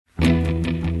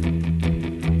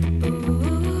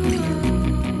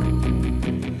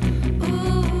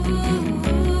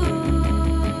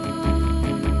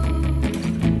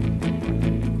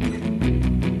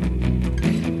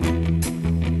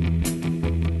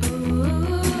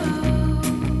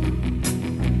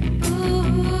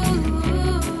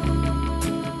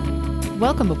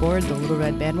Welcome aboard the Little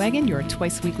Red Bandwagon, your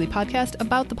twice-weekly podcast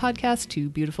about the podcast Too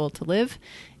Beautiful to Live.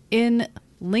 In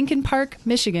Lincoln Park,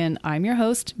 Michigan, I'm your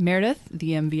host, Meredith,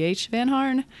 the MVH Van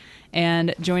Harn,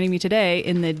 and joining me today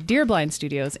in the Deerblind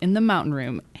Studios in the Mountain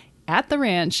Room at the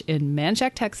ranch in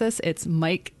Manchac, Texas, it's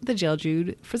Mike the Jail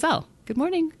Jude Frizzell. Good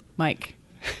morning, Mike.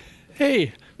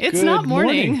 Hey. It's not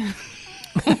morning.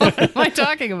 What am I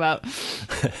talking about?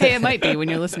 Hey, it might be when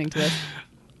you're listening to this.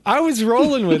 I was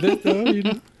rolling with it, though. You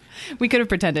know. We could have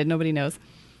pretended. Nobody knows.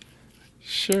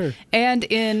 Sure. And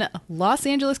in Los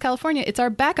Angeles, California, it's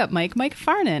our backup Mike, Mike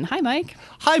Farnan. Hi, Mike.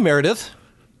 Hi, Meredith.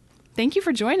 Thank you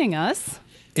for joining us.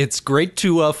 It's great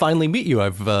to finally meet you.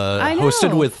 I've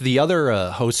hosted with the other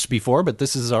hosts before, but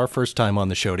this is our first time on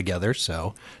the show together,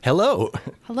 so hello.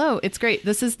 Hello. It's great.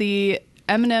 This is the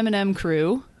M&M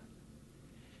crew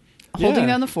holding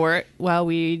down the fort while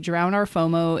we drown our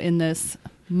FOMO in this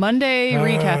Monday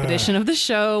recap edition of the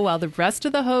show while the rest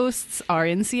of the hosts are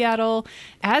in Seattle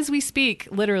as we speak,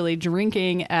 literally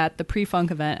drinking at the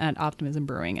pre-funk event at Optimism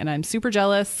Brewing. And I'm super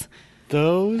jealous.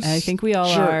 I think we all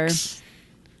jerks. are.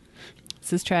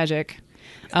 This is tragic.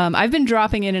 I've been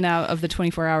dropping in and out of the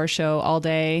 24-hour show all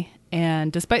day.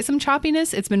 And despite some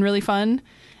choppiness, it's been really fun.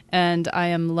 And I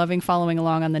am loving following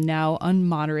along on the now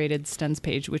unmoderated Stens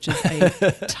page, which is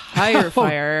a tire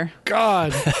fire. Oh,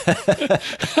 God.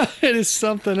 It is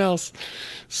something else.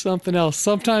 Something else.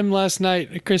 Sometime last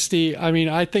night, Christy,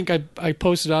 I think I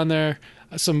posted on there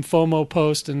some FOMO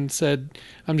post and said,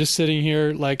 I'm just sitting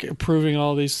here like approving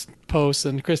all these posts.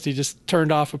 And Christy just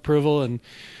turned off approval.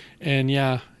 And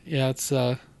yeah, it's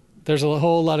there's a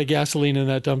whole lot of gasoline in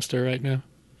that dumpster right now.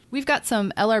 We've got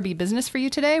some LRB business for you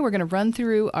today. We're going to run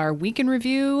through our week in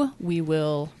review. We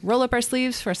will roll up our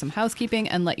sleeves for some housekeeping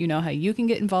and let you know how you can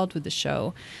get involved with the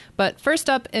show. But first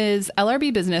up is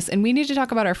LRB business, and we need to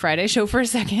talk about our Friday show for a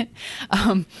second.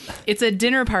 It's a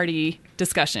dinner party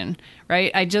discussion,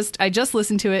 right? I just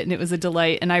listened to it, and it was a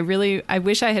delight. And I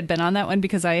wish I had been on that one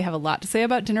because I have a lot to say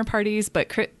about dinner parties. But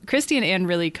Christy and Ann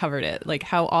really covered it, like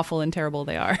how awful and terrible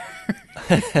they are.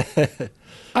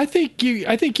 I think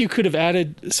you could have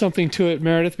added something to it,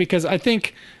 Meredith, because I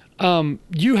think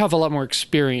you have a lot more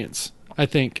experience, I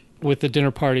think, with the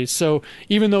dinner parties. So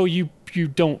even though you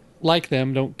don't like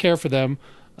them, don't care for them,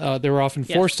 they were often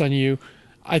forced on you.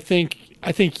 I think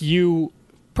you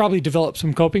probably developed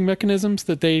some coping mechanisms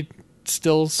that they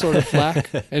still sort of lack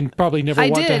and probably never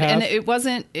want to have. I did, and it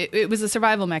wasn't. It was a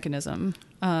survival mechanism.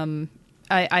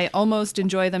 I almost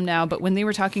enjoy them now, but when they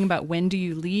were talking about when do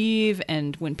you leave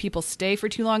and when people stay for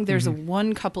too long, there's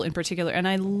one couple in particular, and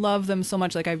I love them so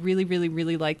much. Like, I really, really,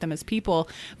 really like them as people,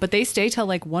 but they stay till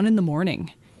like 1 a.m.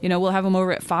 You know, we'll have them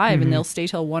over at 5 and they'll stay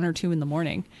till 1 or 2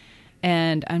 a.m.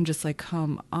 And I'm just like,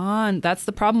 come on. That's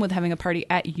the problem with having a party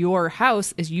at your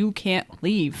house is you can't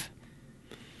leave.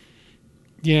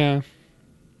 Yeah.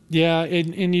 Yeah,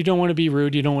 and you don't want to be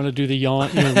rude. You don't want to do the yawn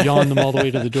them all the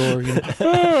way to the door. You know?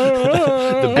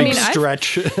 The big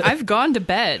stretch. I've gone to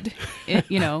bed.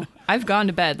 I've gone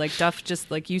to bed. Like, Duff, just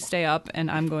like, you stay up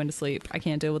and I'm going to sleep. I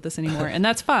can't deal with this anymore. And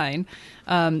that's fine.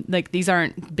 Like, these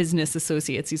aren't business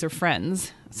associates. These are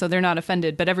friends. So they're not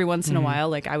offended. But every once in a while,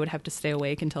 like, I would have to stay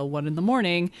awake until 1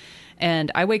 a.m.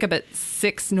 And I wake up at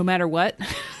 6 no matter what.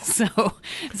 So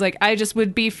it's like, I just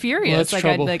would be furious.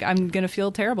 Well, like, I'm going to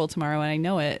feel terrible tomorrow, and I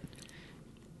know it.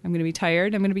 I'm going to be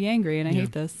tired. I'm going to be angry, and I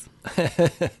hate this.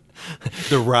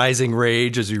 The rising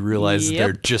rage as you realize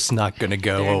they're just not going to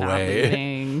go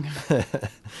away.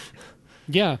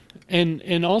 Yeah.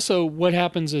 And also what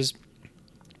happens is,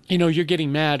 you're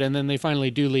getting mad, and then they finally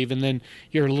do leave, and then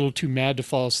you're a little too mad to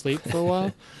fall asleep for a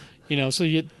while. So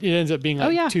it ends up being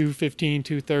like 2:15,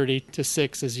 2:30 to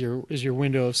 6 is your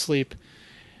window of sleep.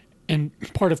 And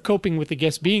part of coping with the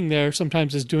guest being there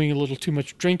sometimes is doing a little too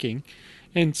much drinking.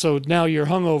 And so now you're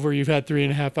hungover, you've had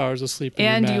 3.5 hours of sleep.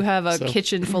 And you have a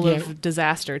kitchen full of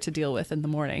disaster to deal with in the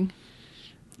morning.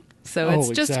 So it's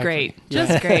just great.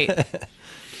 Just great.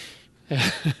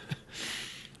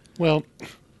 Well,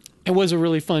 it was a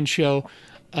really fun show.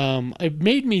 It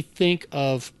made me think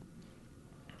of,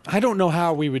 I don't know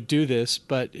how we would do this,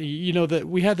 but that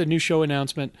we had the new show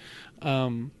announcement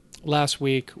last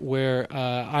week where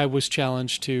I was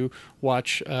challenged to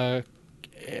watch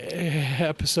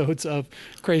episodes of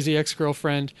Crazy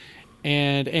Ex-Girlfriend,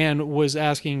 and Anne was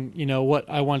asking, what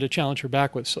I wanted to challenge her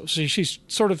back with. So she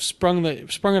sort of sprung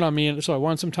it on me, and so I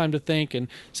wanted some time to think and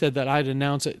said that I'd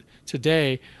announce it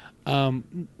today.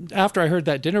 After I heard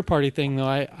that dinner party thing, though,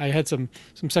 I had some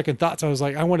second thoughts. I was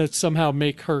like, I want to somehow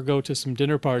make her go to some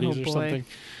dinner parties or something.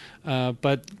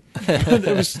 But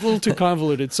it was a little too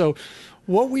convoluted. So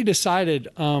what we decided,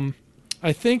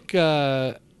 I think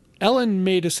Ellen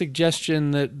made a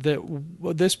suggestion that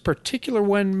this particular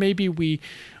one, maybe we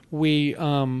do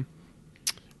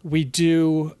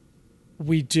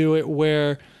it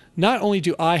where not only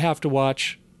do I have to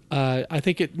watch, I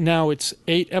think it's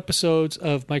 8 episodes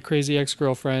of My Crazy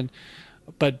Ex-Girlfriend,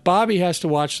 but Bobby has to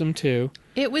watch them too.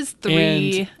 It was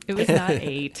 3. It was not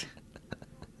 8.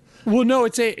 Well, no,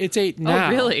 it's 8. It's 8 now.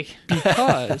 Oh, really?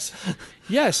 Because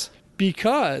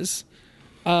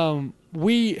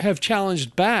we have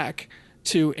challenged back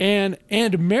to Anne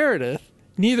and Meredith,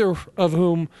 neither of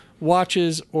whom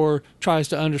watches or tries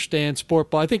to understand sport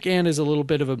ball. I think Anne is a little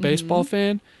bit of a baseball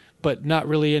fan, but not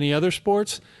really any other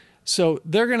sports. So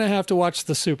they're going to have to watch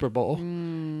the Super Bowl.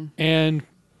 And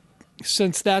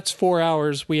since that's 4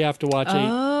 hours, we have to watch 8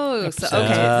 episodes. So,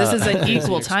 okay. This is an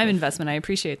equal time investment. I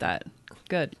appreciate that.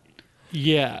 Good.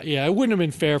 Yeah. It wouldn't have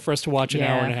been fair for us to watch an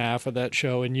hour and a half of that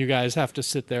show, and you guys have to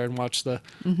sit there and watch the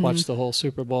whole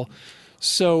Super Bowl.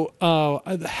 So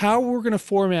how we're going to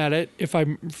format it, if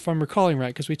I'm recalling right,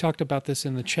 because we talked about this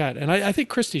in the chat, and I think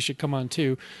Christy should come on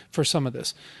too for some of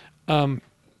this.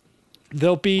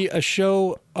 There'll be a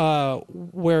show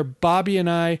where Bobby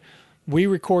and we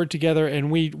record together, and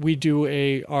we do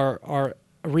our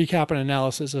recap and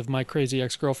analysis of My Crazy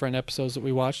Ex-Girlfriend episodes that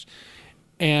we watched.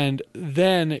 And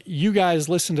then you guys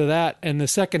listen to that, and the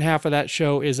second half of that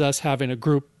show is us having a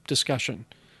group discussion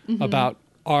about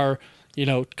our,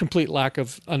 complete lack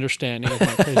of understanding of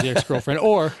My Crazy Ex-Girlfriend,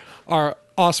 or our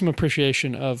awesome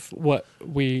appreciation of what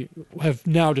we have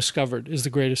now discovered is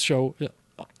the greatest show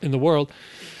in the world.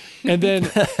 And then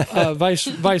vice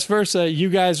versa, you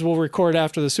guys will record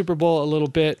after the Super Bowl a little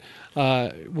bit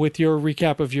with your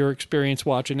recap of your experience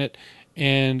watching it.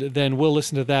 And then we'll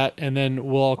listen to that, and then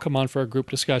we'll all come on for a group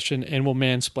discussion, and we'll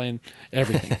mansplain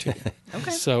everything to you.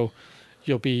 Okay. So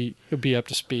you'll be up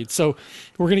to speed. So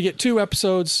we're going to get 2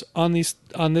 episodes on this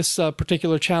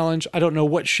particular challenge. I don't know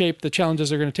what shape the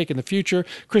challenges are going to take in the future.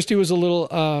 Christy was a little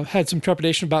had some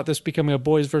trepidation about this becoming a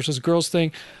boys versus girls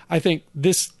thing. I think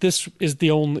this is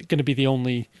going to be the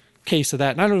only case of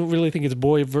that, and I don't really think it's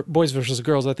boys versus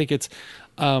girls. I think it's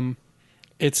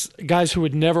guys who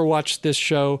would never watch this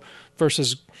show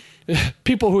versus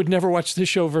people who would never watch this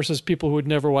show versus people who would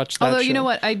never watch that show. Although, you know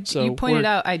what? You pointed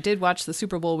out I did watch the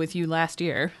Super Bowl with you last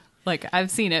year. Like,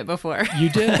 I've seen it before. You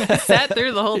did? Sat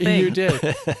through the whole thing. You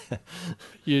did.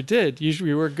 You did.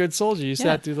 You were a good soldier. You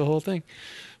sat through the whole thing.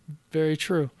 Very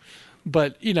true.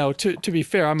 But, to be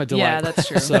fair, I'm a delight. Yeah, that's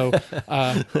true. So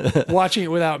watching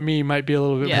it without me might be a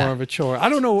little bit more of a chore. I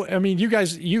don't know. I mean, you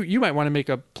guys, you might want to make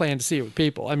a plan to see it with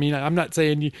people. I mean, I'm not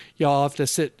saying y'all have to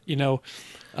sit,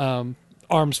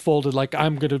 arms folded like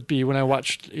I'm going to be when I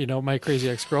watched, My Crazy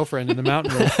Ex-Girlfriend in the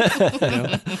mountain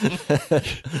room.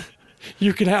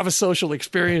 You can have a social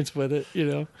experience with it,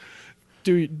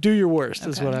 Do your worst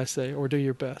is what I say, or do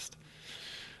your best.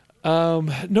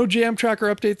 No Jam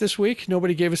Tracker update this week.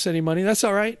 Nobody gave us any money. That's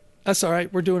all right.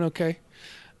 We're doing okay.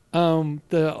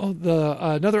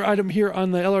 Another item here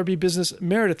on the LRB business,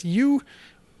 Meredith, you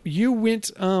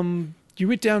went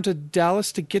down to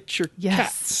Dallas to get your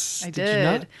cats. I did. You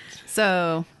not?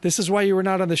 So this is why you were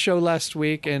not on the show last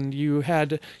week, and you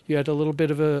had a little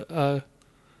bit of a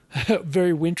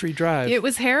very wintry drive. It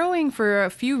was harrowing for a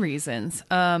few reasons.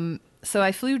 So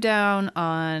I flew down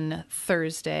on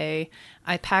Thursday.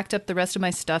 I packed up the rest of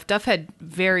my stuff. Duff had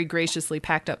very graciously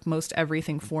packed up most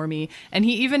everything for me. And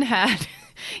he even had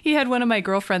one of my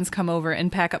girlfriends come over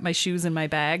and pack up my shoes and my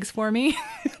bags for me.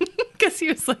 Because he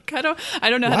was like, I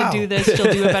don't know how to do this.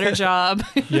 She'll do a better job.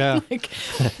 Yeah.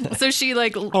 So she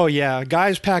oh yeah,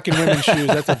 guys packing women's shoes,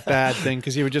 that's a bad thing,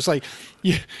 because you would just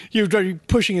you're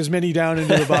pushing as many down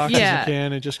into the box as you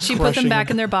can, and just she put them back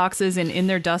in their boxes and in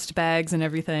their dust bags and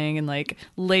everything, and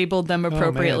labeled them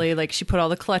appropriately. She put all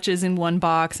the clutches in one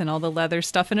box and all the leather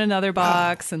stuff in another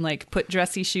box, and put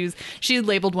dressy shoes. She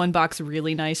labeled one box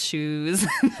really nice shoes.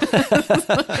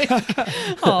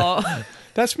 Oh.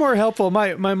 That's more helpful.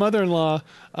 My mother-in-law,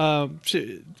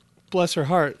 she, bless her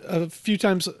heart, a few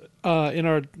times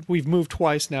we've moved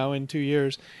twice now in 2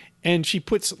 years, and she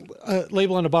puts a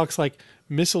label on a box like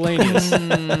miscellaneous.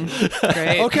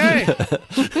 Great. Okay.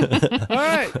 All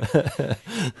right.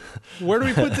 Where do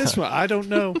we put this one? I don't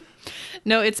know.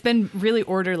 No, it's been really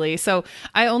orderly. So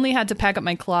I only had to pack up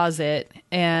my closet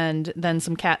and then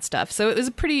some cat stuff. So it was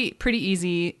a pretty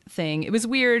easy thing. It was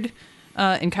weird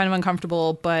and kind of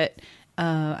uncomfortable, but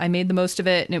I made the most of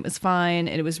it, and it was fine.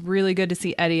 And it was really good to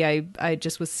see Eddie.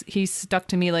 He stuck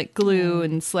to me like glue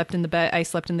and slept in the bed. I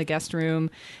slept in the guest room,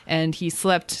 and he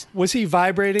slept. Was he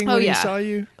vibrating when he saw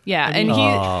you? Yeah, and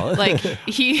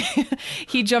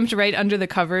he jumped right under the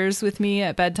covers with me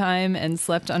at bedtime and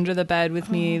slept under the bed with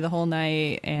me the whole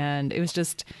night. And it was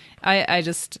just,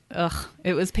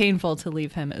 it was painful to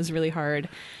leave him. It was really hard.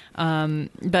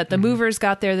 But the movers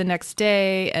got there the next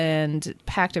day and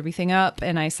packed everything up,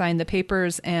 and I signed the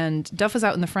papers, and Duff was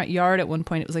out in the front yard at one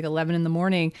point. It was like 11 in the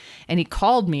morning, and he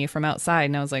called me from outside,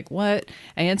 and I was like, what?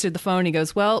 I answered the phone. He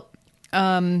goes, well,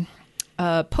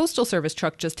 a postal service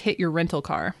truck just hit your rental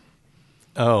car.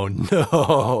 Oh,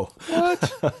 no.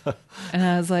 What? And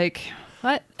I was like,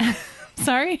 what?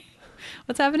 Sorry?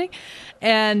 What's happening?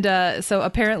 And so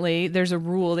apparently there's a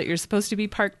rule that you're supposed to be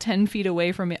parked 10 feet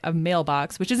away from a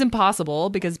mailbox, which is impossible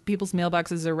because people's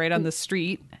mailboxes are right on the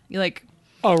street. You're like,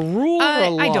 a rule or a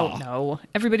law? I don't know.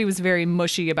 Everybody was very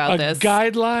mushy about this. A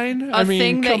guideline? A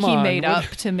thing that he made up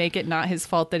to make it not his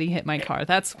fault that he hit my car.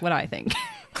 That's what I think.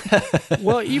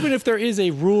 Well, even if there is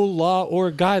a rule, law,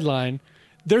 or guideline,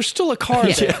 there's still a car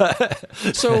there.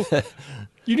 So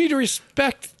you need to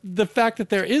respect the fact that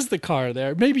there is the car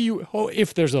there. Maybe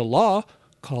if there's a law,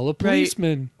 call a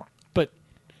policeman. Right. But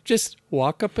just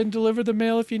walk up and deliver the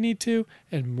mail if you need to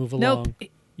and move along. Nope.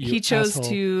 He chose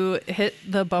to hit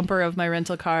the bumper of my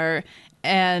rental car.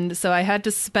 And so I had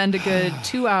to spend a good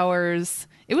 2 hours.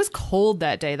 It was cold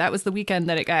that day. That was the weekend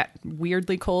that it got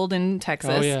weirdly cold in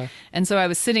Texas. Oh, yeah. And so I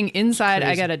was sitting inside.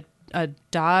 Crazy. I got a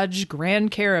Dodge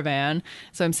Grand Caravan.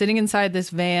 So I'm sitting inside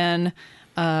this van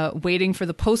waiting for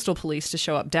the postal police to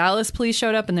show up. Dallas police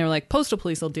showed up and they were like, postal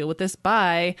police will deal with this.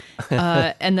 Bye.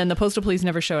 And then the postal police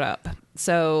never showed up.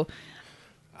 So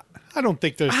I don't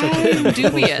think there's such a I'm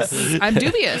dubious. I'm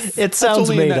dubious. It sounds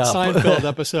only made in that up. Seinfeld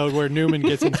episode where Newman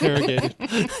gets interrogated.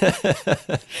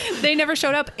 They never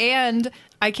showed up, and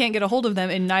I can't get a hold of them,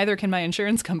 and neither can my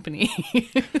insurance company.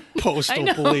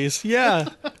 Postal police. Yeah.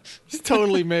 It's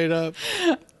totally made up.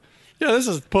 Yeah, this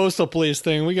is a postal police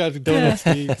thing. We got donuts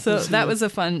to eat. So that was a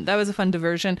fun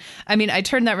diversion. I mean, I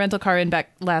turned that rental car in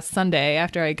back last Sunday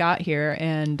after I got here,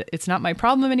 and it's not my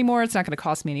problem anymore. It's not going to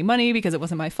cost me any money because it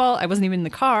wasn't my fault. I wasn't even in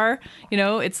the car. You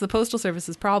know, it's the Postal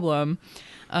Service's problem.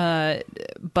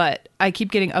 But I keep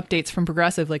getting updates from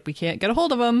Progressive, like, we can't get a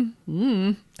hold of them.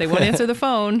 They won't answer the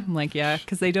phone. I'm like, yeah,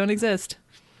 because they don't exist.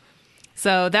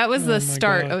 So that was the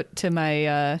start to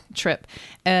my trip.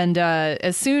 And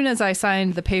as soon as I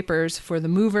signed the papers for the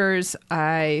movers,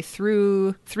 I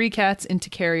threw 3 cats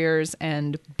into carriers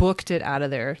and booked it out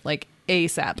of there, like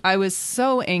ASAP. I was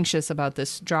so anxious about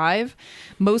this drive,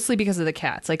 mostly because of the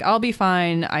cats. Like, I'll be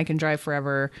fine. I can drive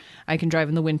forever. I can drive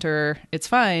in the winter. It's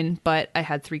fine. But I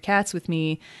had 3 cats with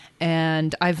me,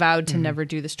 and I vowed to never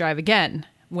do this drive again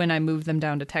when I moved them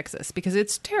down to Texas, because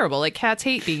it's terrible. Like, cats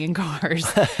hate being in cars,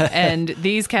 and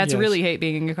these cats really hate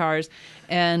being in cars.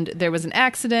 And there was an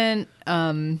accident,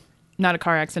 not a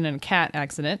car accident, a cat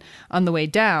accident on the way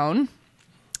down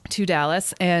to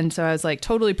Dallas. And so I was like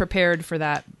totally prepared for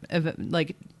that,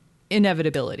 like,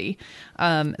 inevitability.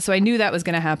 So I knew that was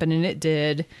going to happen, and it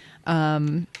did.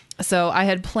 So I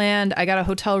had planned, I got a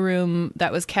hotel room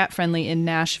that was cat friendly in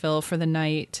Nashville for the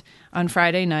night on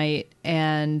Friday night.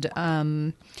 And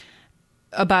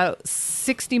about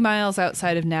 60 miles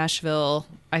outside of Nashville,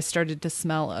 I started to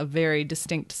smell a very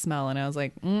distinct smell. And I was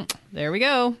like, there we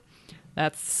go.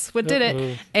 That's what did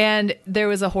it. And there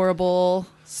was a horrible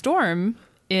storm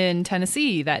in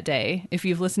Tennessee that day. If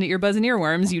you've listened to Earbuds and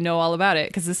Earworms, you know all about it,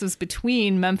 because this was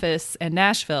between Memphis and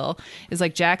Nashville. It was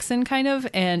like Jackson, kind of,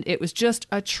 and it was just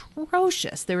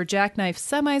atrocious. There were jackknife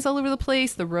semis all over the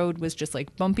place. The road was just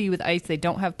like bumpy with ice. They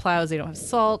don't have plows. They don't have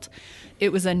salt.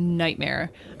 It was a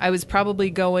nightmare. I was probably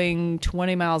going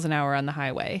 20 miles an hour on the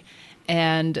highway,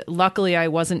 and luckily I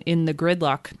wasn't in the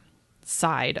gridlock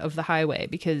side of the highway,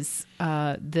 because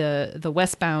the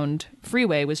westbound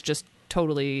freeway was just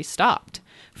totally stopped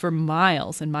for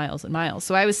miles and miles and miles.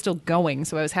 So I was still going,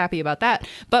 so I was happy about that.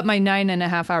 But my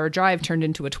 9.5-hour drive turned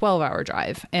into a 12-hour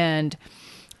drive, and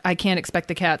I can't expect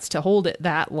the cats to hold it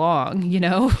that long, you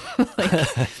know?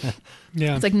 Like,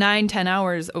 yeah. It's like 9-10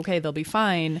 hours. Okay, they'll be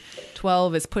fine.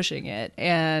 12 is pushing it.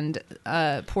 And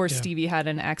poor Stevie had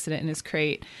an accident in his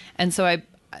crate. And so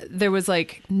there was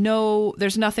like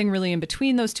there's nothing really in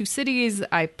between those two cities.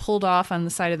 I pulled off on the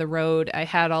side of the road. I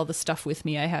had all the stuff with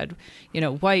me. I had,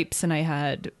 wipes, and I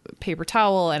had paper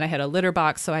towel, and I had a litter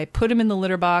box. So I put him in the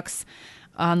litter box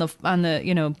on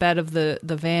the bed of the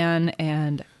van,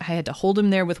 and I had to hold him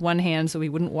there with one hand so he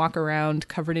wouldn't walk around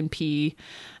covered in pee.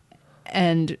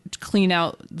 and clean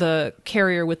out the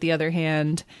carrier with the other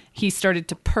hand, he started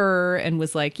to purr and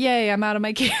was like, "Yay, I'm out of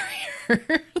my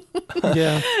carrier."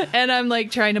 Yeah. And I'm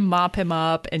like trying to mop him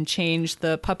up and change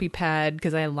the puppy pad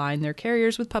because I line their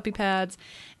carriers with puppy pads.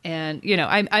 And, you know,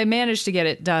 I managed to get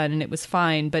it done and it was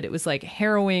fine, but it was like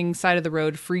harrowing, side of the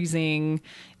road, freezing.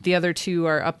 The other two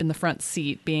are up in the front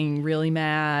seat being really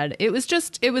mad. It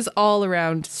was all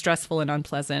around stressful and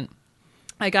unpleasant.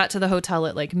 I got to the hotel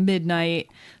at like midnight,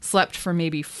 slept for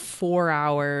maybe 4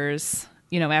 hours,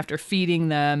 you know, after feeding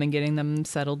them and getting them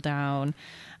settled down.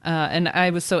 And I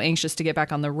was so anxious to get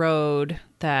back on the road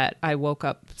that I woke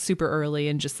up super early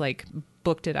and just like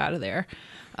booked it out of there.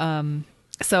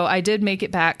 So I did make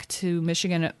it back to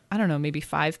Michigan at, I don't know, maybe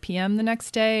 5 p.m. the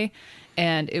next day.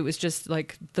 And it was just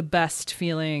like the best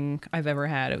feeling I've ever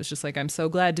had. It was just like, I'm so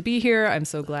glad to be here. I'm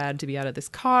so glad to be out of this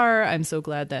car. I'm so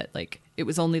glad that like it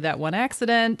was only that one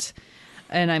accident.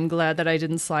 And I'm glad that I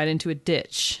didn't slide into a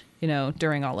ditch, you know,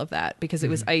 during all of that because it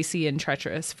was icy and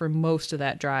treacherous for most of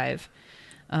that drive.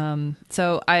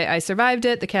 So I survived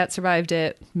it. The cat survived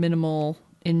it. Minimal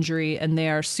injury, and they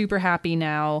are super happy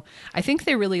now. I think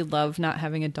they really love not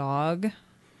having a dog.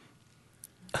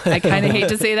 I kind of hate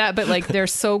to say that, but like they're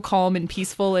so calm and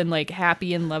peaceful and like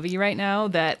happy and lovey right now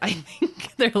that I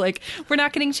think they're like, we're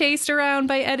not getting chased around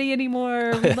by Eddie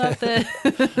anymore. We love this.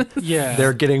 Yeah.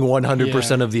 They're getting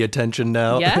 100% of the attention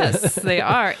now. Yes, they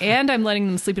are. And I'm letting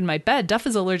them sleep in my bed. Duff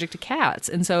is allergic to cats.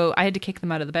 And so I had to kick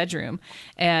them out of the bedroom.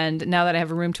 And now that I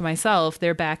have a room to myself,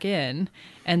 they're back in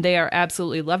and they are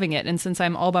absolutely loving it. And since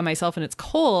I'm all by myself and it's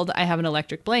cold, I have an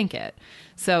electric blanket.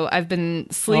 So I've been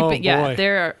sleeping. Oh, boy. Yeah,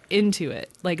 they're into it.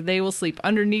 Like they will sleep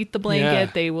underneath the blanket. Yeah.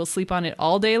 They will sleep on it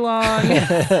all day long.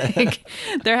 Like,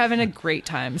 they're having a great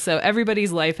time. So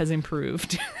everybody's life has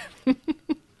improved.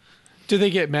 Do they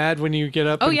get mad when you get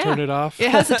up and turn it off?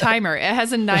 It has a timer. It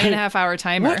has a 9.5 hour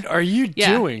timer. What are you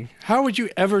doing? How would you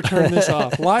ever turn this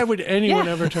off? Why would anyone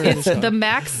ever turn this off? The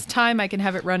max time I can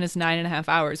have it run is 9.5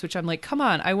 hours, which I'm like, come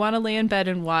on, I want to lay in bed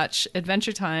and watch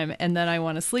Adventure Time and then I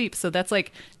want to sleep. So that's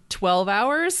like 12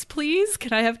 hours, please.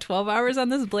 Can I have 12 hours on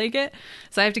this blanket?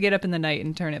 So I have to get up in the night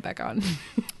and turn it back on.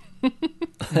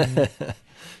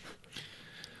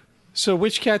 So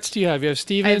which cats do you have? You have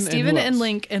Steven I have Steven and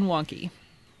Link and Wonky.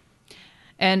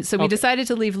 And so we decided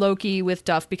to leave Loki with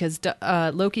Duff because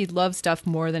Loki loves Duff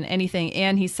more than anything,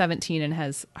 and he's 17 and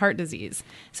has heart disease.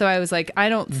 So I was like, I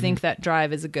don't think that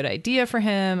drive is a good idea for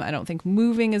him. I don't think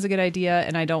moving is a good idea,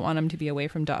 and I don't want him to be away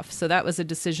from Duff. So that was a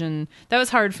decision that was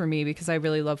hard for me because I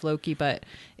really love Loki, but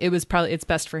it was probably it's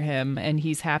best for him, and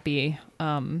he's happy.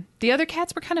 The other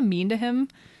cats were kind of mean to him,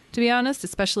 to be honest,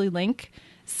 especially Link.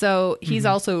 So he's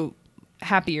also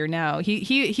happier now.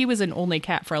 He was an only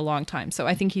cat for a long time, so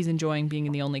I think he's enjoying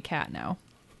being the only cat now.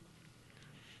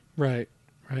 Right.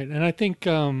 And I think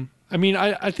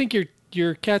I think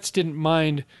your cats didn't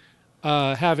mind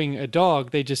having a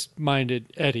dog. They just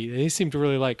minded Eddie. They seemed to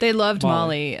really like They loved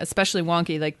Molly, especially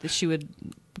Wonky. Like she would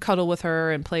cuddle with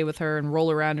her and play with her and roll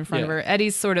around in front of her.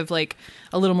 Eddie's sort of like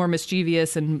a little more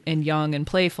mischievous and young and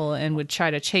playful and would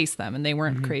try to chase them, and they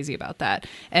weren't crazy about that.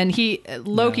 And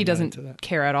Loki doesn't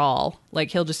care at all. Like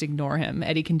he'll just ignore him.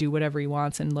 Eddie can do whatever he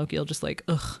wants, and Loki will just like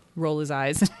roll his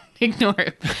eyes and ignore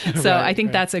him. So I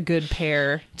think that's a good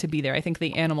pair to be there. I think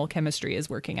the animal chemistry is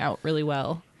working out really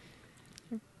well.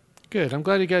 Good. I'm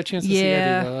glad you got a chance to see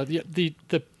Eddie.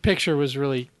 The picture was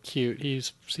really cute. He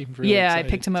seemed really excited. I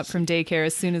picked him up from daycare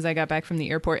as soon as I got back from the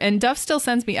airport. And Duff still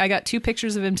sends me, I got 2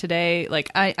 pictures of him today. Like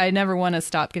I never want to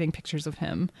stop getting pictures of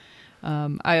him.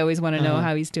 I always want to know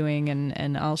how he's doing,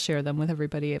 and I'll share them with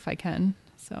everybody if I can.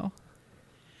 So.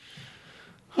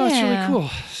 That's really cool.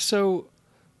 So,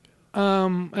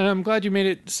 and I'm glad you made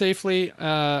it safely.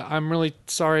 I'm really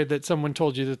sorry that someone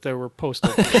told you that there were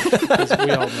postal because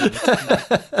we all know.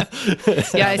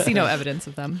 Yeah, I see no evidence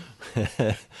of them.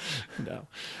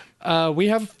 No. We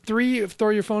have 3 Throw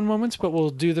Your Phone moments, but we'll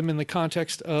do them in the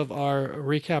context of our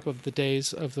recap of the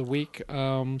days of the week.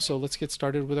 So let's get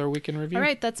started with our weekend review. All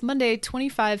right, that's Monday,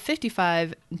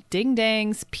 2555, Ding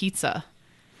Dang's Pizza.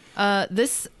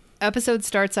 This episode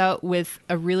starts out with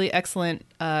a really excellent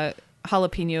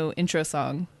jalapeno intro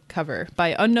song cover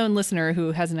by unknown listener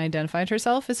who hasn't identified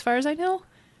herself as far as I know.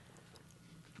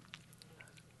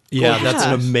 Yeah, that's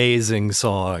an amazing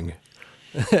song.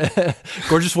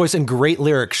 Gorgeous voice and great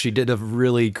lyrics. She did a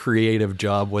really creative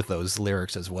job with those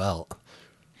lyrics as well.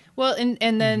 Well,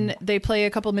 and then they play a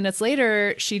couple minutes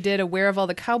later, she did a Where Have All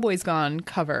the Cowboys Gone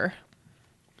cover.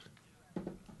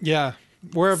 Yeah.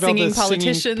 Where have all the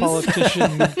politicians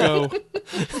go?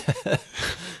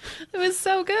 It was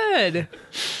so good.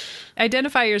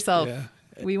 Identify yourself. Yeah.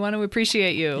 We want to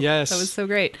appreciate you. Yes. That was so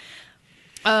great.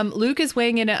 Luke is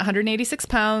weighing in at 186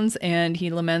 pounds, and he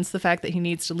laments the fact that he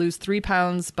needs to lose 3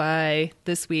 pounds by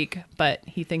this week, but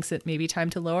he thinks it may be time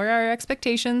to lower our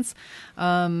expectations.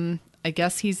 I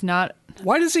guess he's not...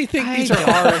 Why does he think these are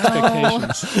our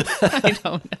expectations? I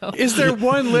don't know. Is there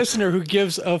one listener who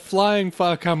gives a flying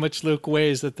fuck how much Luke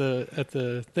weighs at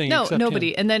the thing? No, nobody.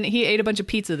 Him? And then he ate a bunch of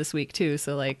pizza this week, too,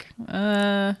 so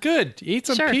Good. Eat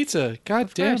some pizza.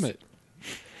 God damn it.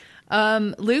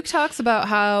 Luke talks about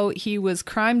how he was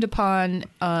crimed upon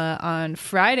on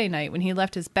Friday night when he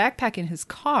left his backpack in his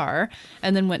car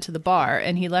and then went to the bar,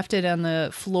 and he left it on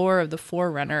the floor of the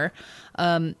Forerunner.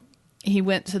 He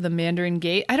went to the Mandarin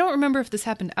Gate. I don't remember if this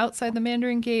happened outside the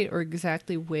Mandarin Gate or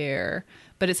exactly where,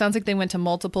 but it sounds like they went to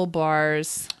multiple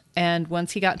bars, and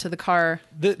once he got into the car...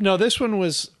 No, this one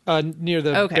was near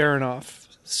the Baranoff,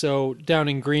 so down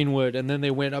in Greenwood, and then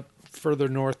they went up further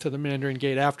north to the Mandarin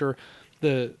Gate after...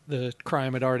 The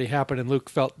crime had already happened, and Luke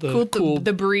felt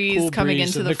the breeze coming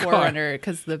into the Forerunner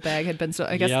because the bag had been so...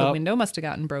 I guess the window must have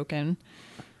gotten broken.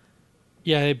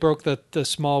 Yeah, they broke the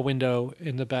small window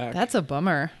in the back. That's a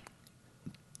bummer.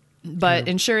 But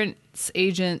insurance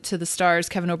agent to the stars,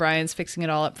 Kevin O'Brien's fixing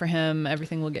it all up for him.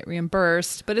 Everything will get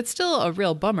reimbursed, but it's still a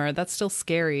real bummer. That's still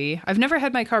scary. I've never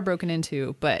had my car broken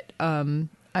into, but I'm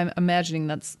imagining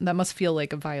that must feel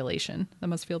like a violation. That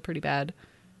must feel pretty bad.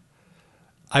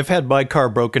 I've had my car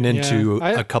broken into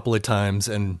a couple of times,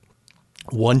 and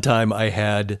one time I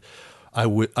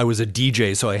was a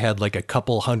DJ, so I had like a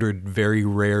couple hundred very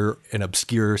rare and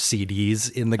obscure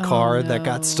CDs in the car that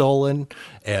got stolen,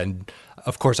 and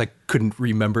of course I couldn't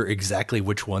remember exactly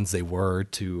which ones they were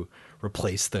to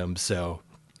replace them, so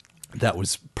that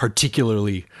was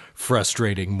particularly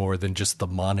frustrating more than just the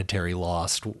monetary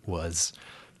loss was.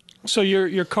 So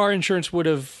your car insurance would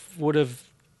have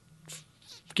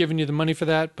given you the money for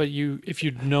that, but if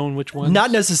you'd known which ones?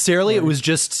 Not necessarily. It was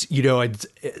just,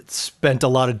 I'd spent a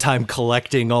lot of time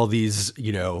collecting all these,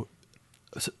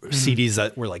 CDs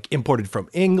that were like imported from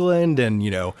England and,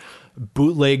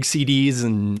 bootleg CDs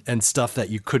and stuff that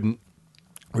you couldn't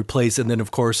replace. And then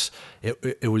of course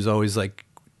it was always like,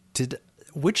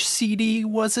 which CD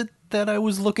was it that I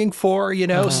was looking for,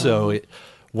 So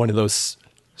one of those.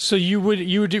 So you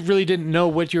really didn't know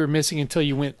what you were missing until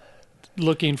you went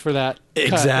looking for that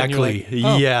exactly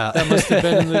like, yeah, that must have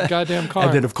been in the goddamn car.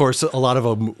 And then of course a lot of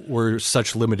them were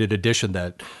such limited edition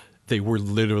that they were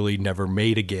literally never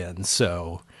made again,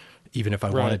 so even if I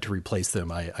wanted to replace them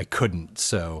I couldn't.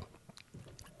 So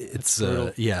it's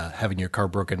having your car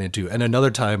broken into. And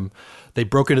another time they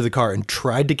broke into the car and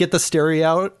tried to get the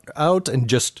stereo out and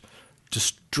just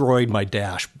destroyed my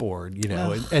dashboard,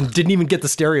 and didn't even get the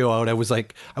stereo out. I was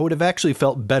like, I would have actually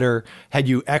felt better had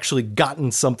you actually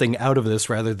gotten something out of this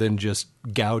rather than just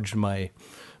gouged my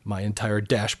entire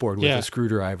dashboard with a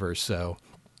screwdriver. So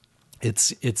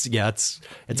it's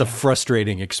a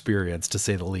frustrating experience, to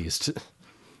say the least.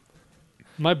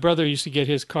 My brother used to get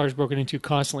his cars broken into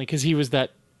constantly because he was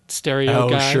that stereo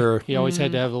guy. Sure. He always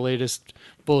had to have the latest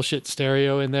bullshit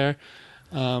stereo in there.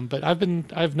 But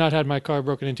I've not had my car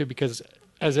broken into because,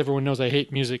 as everyone knows, I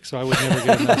hate music, so I would never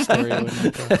get a nice stereo in my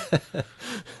car.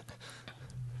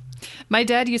 My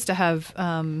dad used to have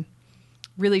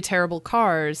really terrible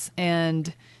cars,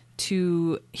 and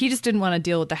he just didn't want to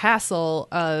deal with the hassle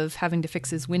of having to fix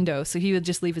his window, so he would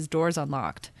just leave his doors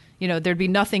unlocked. There'd be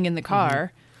nothing in the car.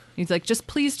 Mm-hmm. He's like,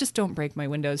 please don't break my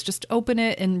windows. Just open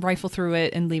it and rifle through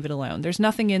it and leave it alone. There's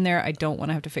nothing in there. I don't want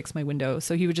to have to fix my window.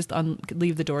 So he would just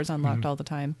leave the doors unlocked all the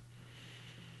time.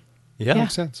 Yeah,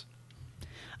 makes sense.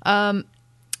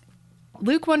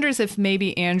 Luke wonders if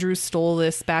maybe Andrew stole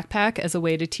this backpack as a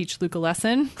way to teach Luke a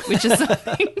lesson, which is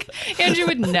something Andrew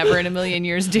would never in a million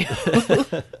years do.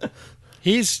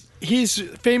 He's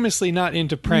famously not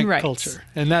into prank culture,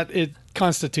 and that it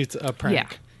constitutes a prank. Yeah.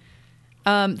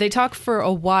 They talk for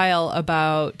a while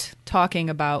about talking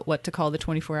about what to call the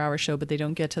 24-hour show, but they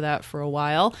don't get to that for a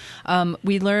while.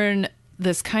 We learn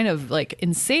this kind of like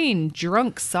insane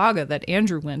drunk saga that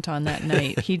Andrew went on that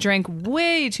night. He drank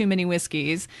way too many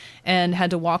whiskeys and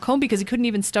had to walk home because he couldn't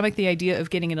even stomach the idea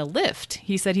of getting in a lift.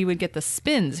 He said he would get the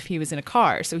spins if he was in a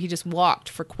car, so he just walked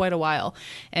for quite a while.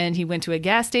 And he went to a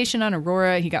gas station on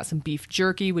Aurora. He got some beef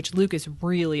jerky, which Luke is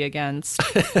really against.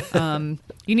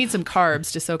 You need some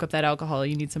carbs to soak up that alcohol.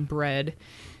 You need some bread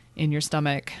in your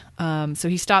stomach. So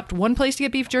he stopped one place to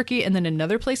get beef jerky and then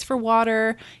another place for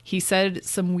water. He said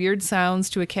some weird sounds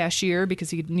to a cashier because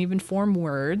he didn't even form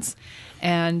words.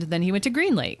 And then he went to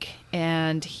Green Lake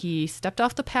and he stepped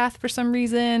off the path for some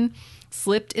reason,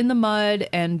 slipped in the mud,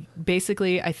 and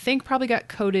basically, I think, probably got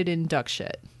coated in duck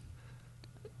shit.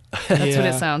 That's what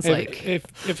it sounds like.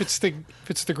 If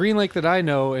it's the Green Lake that I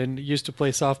know and used to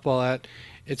play softball at,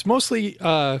 It's mostly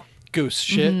goose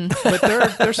shit, but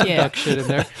there's some Yeah. duck shit in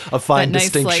there. A fine That nice,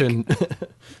 distinction.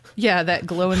 Yeah, that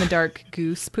glow in the dark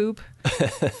goose poop.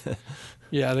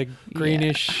 Yeah, the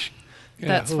greenish. Yeah,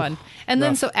 That's oof, fun. And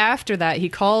then rough. so after that, he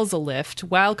calls a Lyft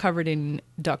while covered in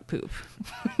duck poop.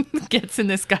 Gets in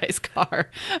this guy's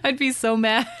car. I'd be so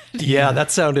mad. Yeah,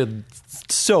 that sounded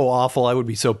so awful. I would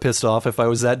be so pissed off if I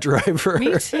was that driver.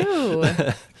 Me too.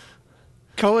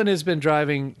 Cullen has been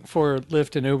driving for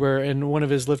Lyft and Uber, and one of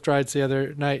his Lyft rides the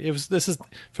other night. This is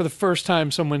for the first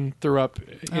time someone threw up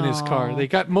in his car. They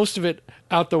got most of it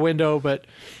out the window, but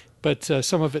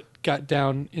some of it got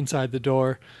down inside the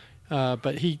door.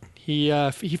 But he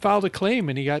filed a claim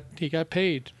and he got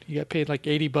paid. He got paid like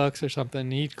 $80 or something.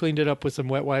 He cleaned it up with some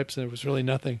wet wipes and it was really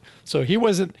nothing. So he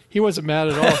wasn't mad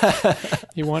at all.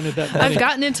 He wanted that money. I've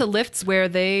gotten into Lyfts where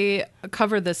they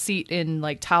cover the seat in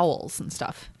like towels and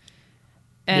stuff.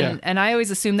 And I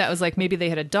always assumed that was like maybe they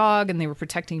had a dog and they were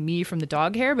protecting me from the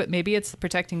dog hair, but maybe it's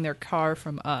protecting their car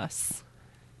from us.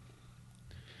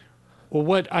 Well,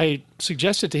 what I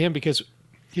suggested to him, because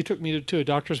he took me to a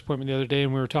doctor's appointment the other day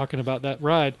and we were talking about that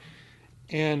ride,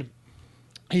 and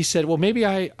he said, well, maybe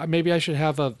I should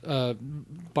have a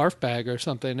barf bag or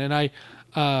something. And I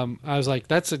was like,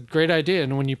 that's a great idea.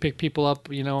 And when you pick people up,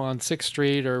 on 6th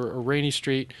Street or Rainy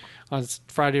Street on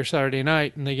Friday or Saturday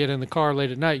night, and they get in the car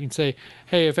late at night, you can say,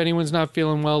 hey, if anyone's not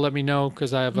feeling well, let me know,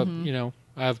 because I have I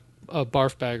have a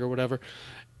barf bag or whatever.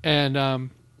 And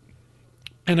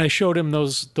I showed him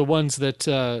the ones that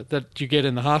you get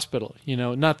in the hospital,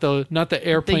 not the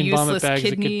airplane vomit bags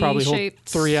that could probably hold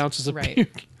 3 ounces of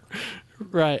puke.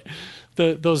 Right.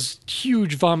 Those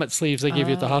huge vomit sleeves they give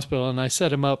you at the hospital. And I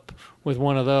set him up with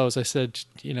one of those. I said,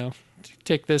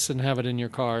 take this and have it in your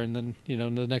car. And then,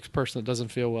 the next person that doesn't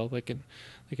feel well, they can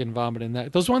vomit in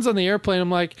that. Those ones on the airplane,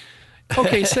 I'm like,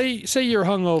 okay, say you're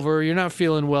hungover, you're not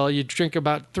feeling well. You drink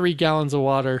about 3 gallons of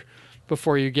water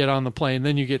before you get on the plane.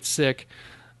 Then you get sick.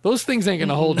 Those things ain't going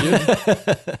to hold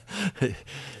you.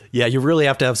 Yeah, you really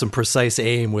have to have some precise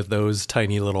aim with those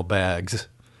tiny little bags.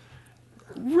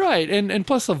 Right, and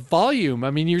plus the volume.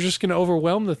 I mean, you're just going to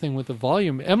overwhelm the thing with the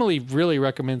volume. Emily really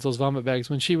recommends those vomit bags.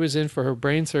 When she was in for her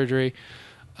brain surgery,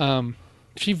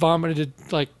 she vomited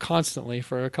like constantly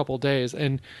for a couple of days,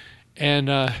 and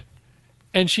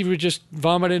she would just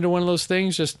vomit into one of those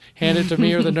things, just hand it to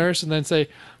me or the nurse, and then say,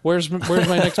 "Where's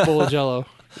my next bowl of Jell-O?"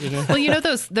 Well,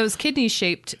 those kidney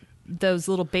shaped. Those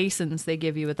little basins they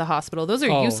give you at the hospital, those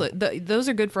are useless. Those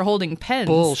are good for holding pens.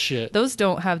 Bullshit. Those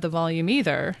don't have the volume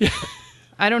either.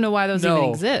 I don't know why those even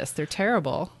exist. They're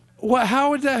terrible. What? How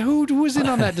would that? Who was in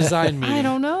on that design meeting? I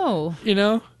don't know.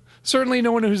 Certainly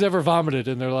no one who's ever vomited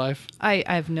in their life. I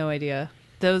have no idea.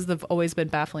 Those have always been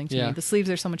baffling to me. The sleeves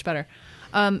are so much better.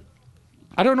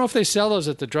 I don't know if they sell those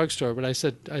at the drugstore, but I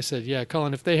said, yeah,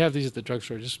 Colin, if they have these at the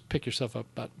drugstore, just pick yourself up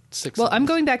about 6. Well, I'm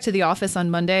going back to the office on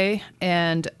Monday,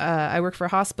 and I work for a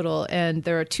hospital, and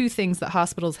there are 2 things that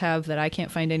hospitals have that I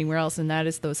can't find anywhere else, and that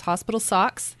is those hospital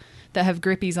socks that have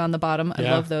grippies on the bottom. I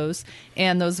love those.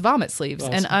 And those vomit sleeves.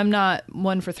 Awesome. And I'm not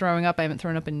one for throwing up. I haven't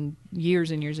thrown up in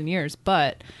years and years and years.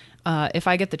 But if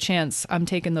I get the chance, I'm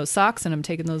taking those socks and I'm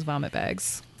taking those vomit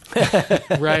bags.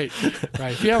 Right.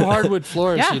 If you have hardwood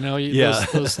floors,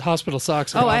 those hospital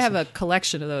socks are awesome. I have a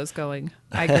collection of those going.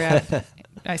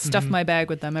 I stuff my bag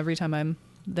with them every time I'm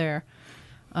there.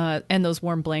 And those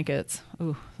warm blankets.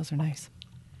 Ooh, those are nice.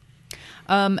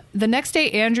 The next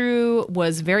day, Andrew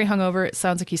was very hungover. It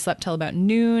sounds like he slept till about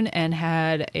noon and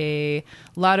had a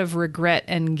lot of regret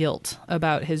and guilt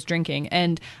about his drinking.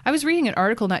 And I was reading an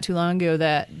article not too long ago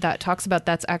that talks about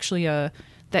that's actually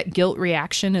that guilt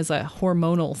reaction is a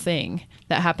hormonal thing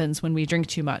that happens when we drink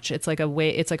too much. It's like a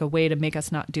way to make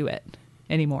us not do it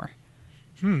anymore.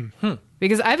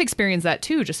 Because I've experienced that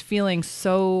too, just feeling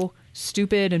so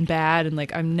stupid and bad and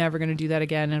like I'm never going to do that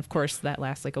again. And of course that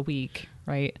lasts like a week,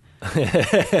 right?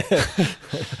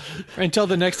 Until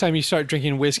the next time you start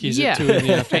drinking whiskeys at 2 in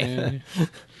the afternoon.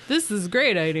 This is a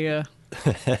great idea.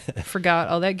 Forgot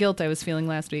all that guilt I was feeling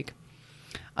last week.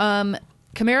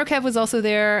 Camaro Kev was also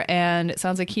there, and it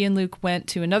sounds like he and Luke went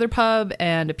to another pub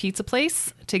and a pizza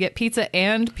place to get pizza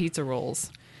and pizza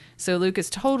rolls. So Luke is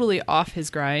totally off his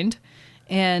grind.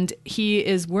 And he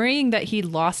is worrying that he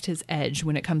lost his edge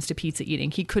when it comes to pizza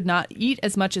eating. He could not eat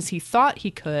as much as he thought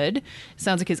he could.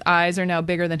 Sounds like his eyes are now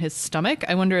bigger than his stomach.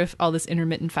 I wonder if all this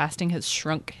intermittent fasting has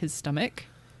shrunk his stomach.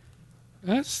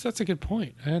 That's a good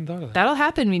point. I hadn't thought of that. That'll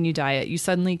happen when you diet. You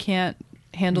suddenly can't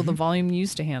handle the volume you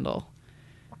used to handle.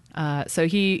 So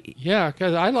he... Yeah,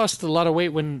 because I lost a lot of weight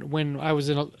when I was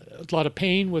in a lot of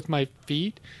pain with my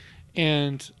feet.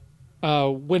 And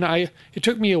it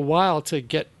took me a while to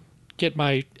get get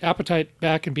my appetite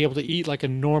back and be able to eat like a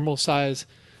normal size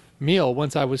meal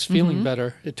once I was feeling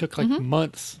better. It took like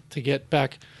months to get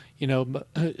back,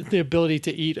 the ability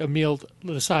to eat a meal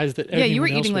the size that everyone Yeah, you were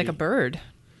else eating would like a eat. bird.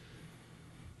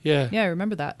 Yeah. Yeah, I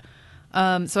remember that.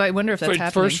 So I wonder if that's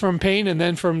happening. First from pain and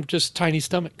then from just tiny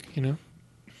stomach,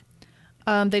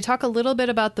 They talk a little bit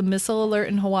about the missile alert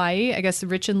in Hawaii. I guess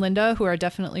Rich and Linda, who are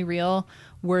definitely real,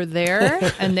 were there,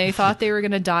 and they thought they were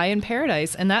going to die in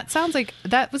paradise. And that sounds like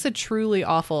that was a truly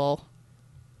awful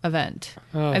event.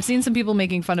 Oh. I've seen some people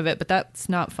making fun of it, but that's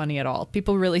not funny at all.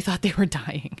 People really thought they were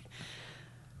dying.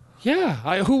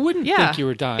 Yeah. Who wouldn't think you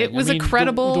were dying? It was a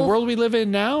credible... The world we live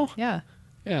in now? Yeah.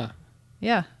 Yeah.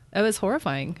 Yeah. It was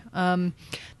horrifying.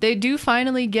 They do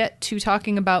finally get to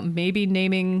talking about maybe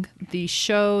naming the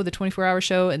show, the 24-hour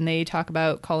show, and they talk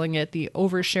about calling it the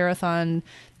Overshare-a-thon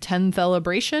 10th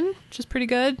Celebration, which is pretty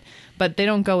good. But they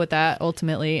don't go with that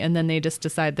ultimately, and then they just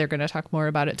decide they're going to talk more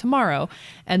about it tomorrow.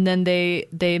 And then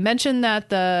they mention that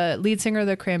the lead singer of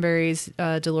the Cranberries,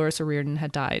 Dolores O'Riordan,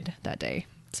 had died that day.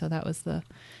 So that was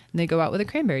and they go out with a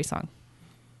Cranberry song.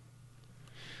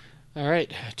 All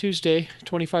right, Tuesday,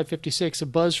 25:56, a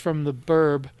buzz from the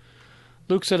Burb.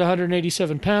 Luke's at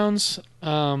 187 pounds.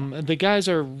 The guys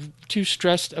are too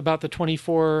stressed about the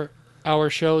 24-hour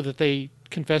show that they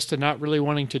confess to not really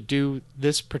wanting to do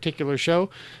this particular show.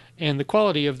 And the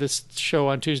quality of this show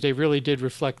on Tuesday really did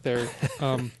reflect their...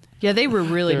 Yeah, they were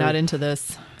really not into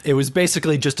this. It was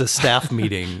basically just a staff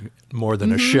meeting more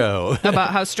than a show. About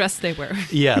how stressed they were.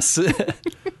 Yes.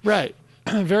 Right.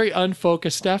 Very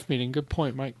unfocused staff meeting. Good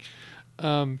point, Mike.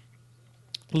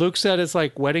 Luke said it's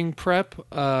like wedding prep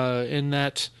in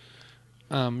that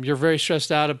you're very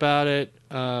stressed out about it,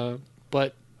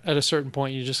 but at a certain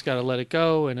point you just got to let it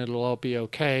go and it'll all be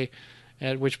okay.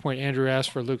 At which point Andrew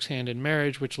asked for Luke's hand in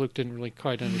marriage, which Luke didn't really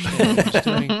quite understand what he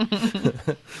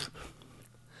was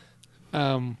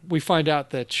doing. We find out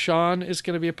that Sean is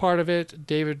going to be a part of it,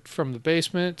 David from the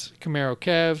basement, Camaro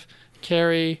Kev,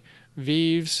 Carrie,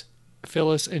 Vives,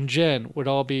 Phyllis, and Jen would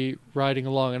all be riding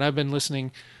along. And I've been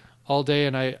listening all day,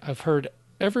 and I've heard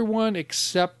everyone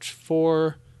except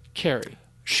for Carrie.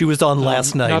 She was on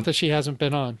last night. Not that she hasn't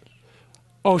been on.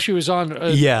 Oh, she was on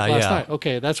last night.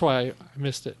 Okay, that's why I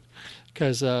missed it.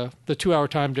 Because the 2-hour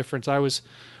time difference, I was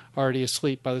already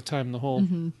asleep by the time the whole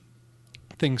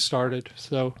thing started.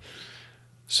 So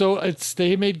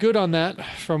they made good on that,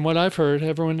 from what I've heard.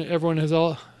 Everyone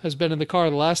has been in the car.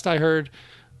 The last I heard,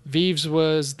 Vives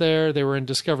was there. They were in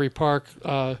Discovery Park,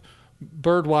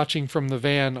 bird watching from the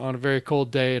van on a very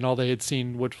cold day, and all they had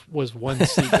seen was one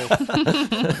seagull,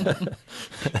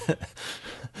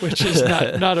 which is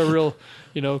not a real,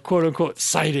 quote unquote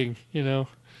sighting,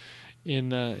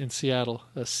 in Seattle,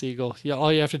 a seagull. Yeah,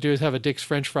 all you have to do is have a Dick's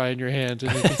French fry in your hand,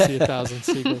 and you can see 1,000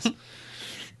 seagulls.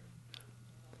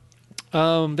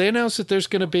 They announced that there's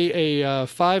going to be a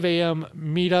 5 a.m.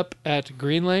 meetup at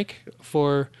Green Lake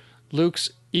for Luke's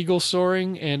eagle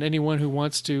soaring, and anyone who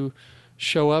wants to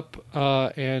show up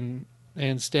and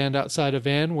stand outside a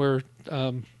van where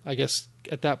I guess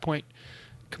at that point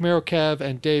Camaro Kev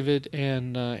and David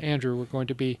and Andrew were going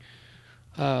to be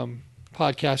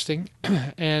podcasting.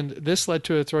 And this led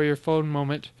to a throw your phone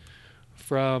moment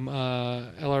from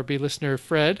LRB listener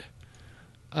Fred.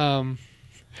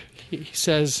 He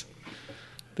says,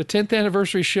 the 10th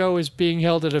anniversary show is being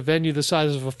held at a venue the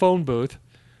size of a phone booth,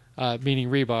 meaning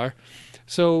Rebar.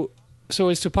 So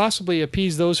as to possibly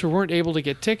appease those who weren't able to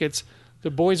get tickets,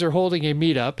 the boys are holding a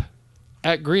meetup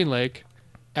at Green Lake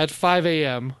at 5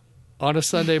 a.m. on a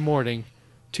Sunday morning,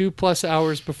 2+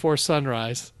 hours before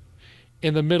sunrise,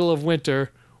 in the middle of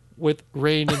winter with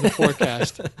rain in the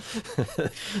forecast.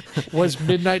 Was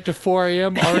midnight to 4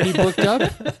 a.m. already booked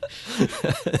up?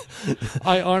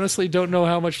 I honestly don't know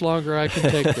how much longer I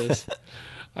can take this.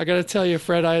 I got to tell you,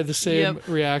 Fred, I had the same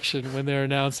reaction when they're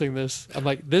announcing this. I'm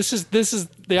like, this is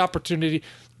the opportunity.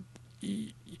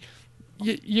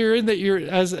 You're in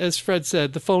as Fred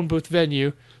said, the phone booth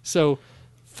venue. So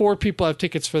 4 people have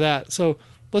tickets for that. So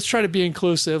let's try to be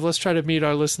inclusive. Let's try to meet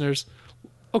our listeners.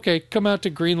 Okay, come out to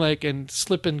Green Lake and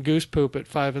slip in goose poop at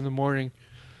 5 a.m.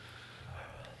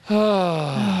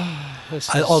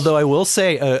 Although I will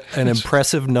say an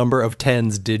impressive number of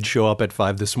 10s did show up at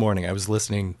 5 this morning. I was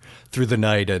listening through the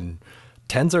night, and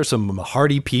 10s are some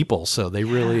hardy people. So they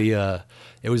really,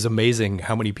 it was amazing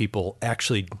how many people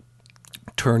actually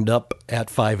turned up at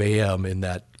 5 a.m. in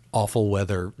that awful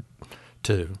weather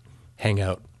to hang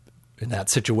out in that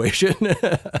situation.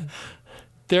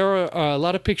 There are a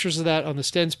lot of pictures of that on the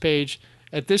Stens page.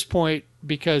 At this point,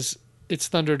 because it's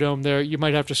Thunderdome there, you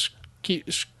might have to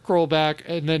scroll back,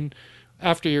 and then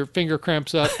after your finger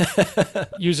cramps up,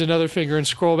 use another finger and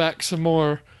scroll back some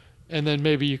more, and then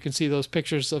maybe you can see those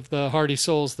pictures of the hardy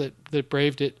souls that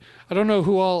braved it. I don't know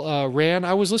who all ran.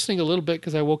 I was listening a little bit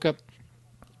because I woke up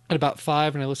at about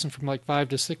 5 and I listened from like 5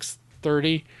 to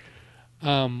 6:30.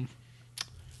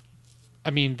 I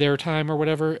mean their time or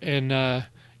whatever, and I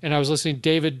was listening.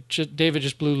 David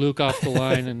just blew Luke off the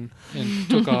line and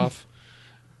took off,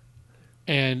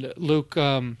 and Luke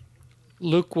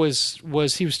was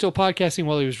he was still podcasting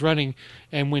while he was running,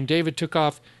 and when David took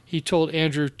off, he told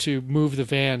Andrew to move the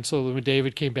van so that when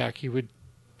David came back, he would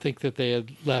think that they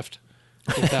had left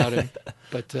without him.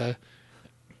 But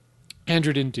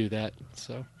Andrew didn't do that,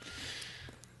 so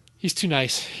he's too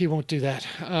nice. He won't do that.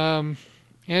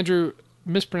 Andrew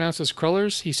mispronounces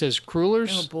crullers. He says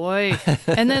crullers. Oh boy!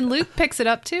 And then Luke picks it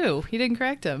up too. He didn't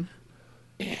correct him.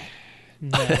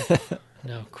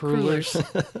 No, crullers.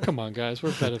 Come on, guys,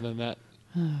 we're better than that.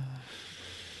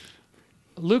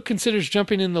 Luke considers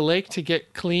jumping in the lake to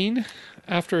get clean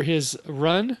after his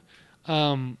run,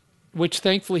 which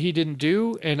thankfully he didn't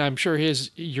do, and I'm sure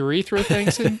his urethra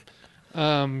thanks him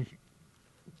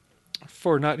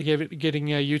for not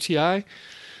getting a UTI.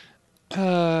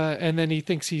 And then he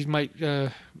thinks he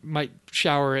might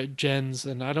shower at Jen's,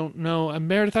 and I don't know.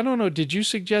 Meredith, I don't know. Did you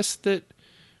suggest that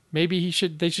maybe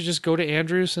they should just go to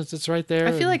Andrew since it's right there?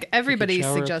 I feel like everybody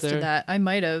suggested that. I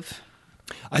might have.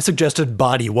 I suggested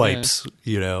body wipes.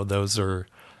 Yeah. Those are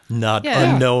not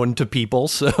unknown to people.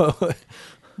 So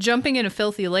jumping in a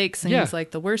filthy lake seems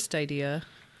like the worst idea.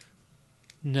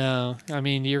 No, I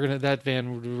mean that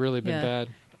van would have really been bad.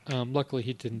 Luckily,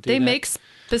 he didn't do that. They make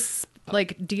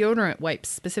like deodorant wipes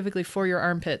specifically for your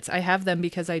armpits. I have them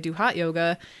because I do hot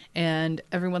yoga, and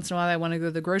every once in a while I want to go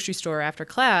to the grocery store after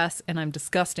class, and I'm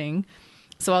disgusting.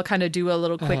 So I'll kind of do a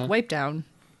little quick wipe down,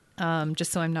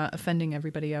 just so I'm not offending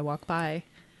everybody I walk by.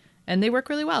 And they work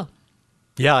really well.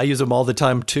 Yeah, I use them all the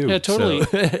time too. Yeah, totally.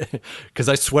 Because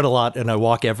I sweat a lot and I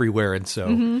walk everywhere, and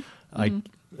so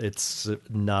it's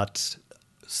not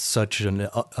such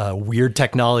a weird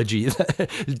technology.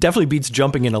 It definitely beats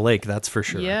jumping in a lake, that's for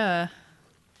sure. Yeah.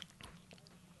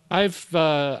 I've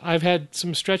had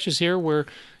some stretches here where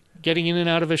getting in and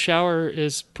out of a shower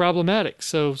is problematic.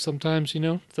 So sometimes,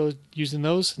 using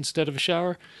those instead of a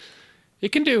shower,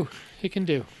 it can do.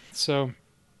 So,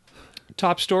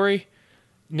 top story,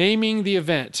 naming the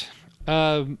event.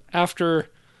 After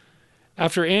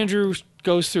Andrew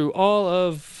goes through all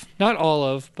of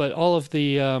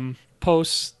the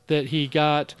posts that he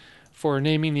got for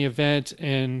naming the event,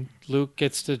 and Luke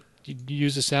gets to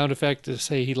use a sound effect to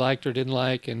say he liked or didn't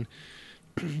like, and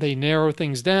they narrow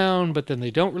things down, but then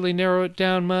they don't really narrow it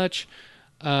down much.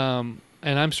 And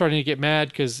I'm starting to get mad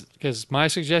because my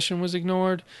suggestion was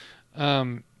ignored.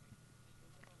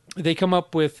 They come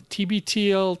up with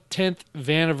TBTL 10th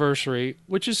Vaniversary,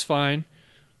 which is fine,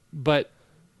 but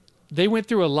they went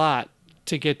through a lot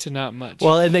to get to not much.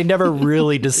 Well, and they never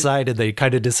really decided. They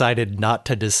kind of decided not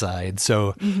to decide.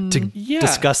 So to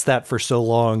discuss that for so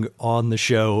long on the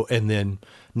show and then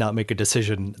not make a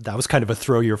decision, that was kind of a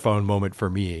throw your phone moment for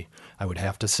me, I would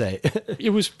have to say. It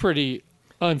was pretty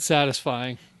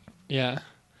unsatisfying. Yeah.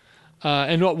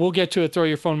 And we'll get to a throw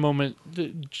your phone moment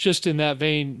just in that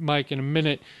vein, Mike, in a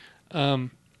minute.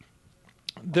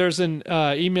 There's an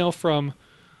email from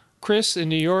Chris in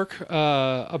New York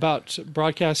about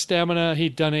broadcast stamina.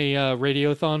 He'd done a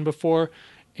radiothon before,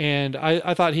 and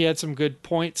I thought he had some good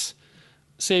points.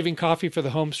 Saving coffee for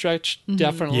the home stretch,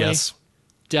 definitely. Yes.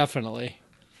 Definitely.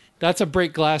 That's a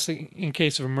break glass in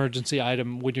case of emergency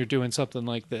item when you're doing something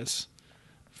like this.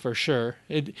 For sure.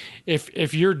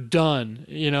 If you're done,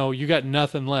 you got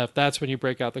nothing left, that's when you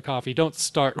break out the coffee. Don't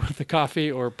start with the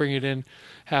coffee or bring it in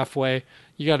halfway.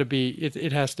 You got to be,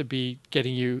 it has to be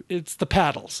getting you, it's the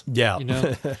paddles. Yeah.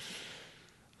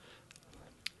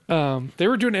 They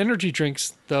were doing energy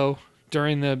drinks, though,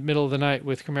 during the middle of the night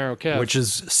with Camaro Kev. Which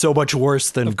is so much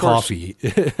worse than coffee.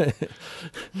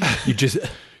 You just...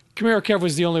 Camaro Kev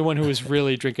was the only one who was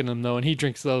really drinking them, though, and he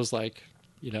drinks those like,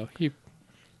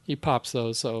 he pops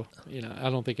those, so, I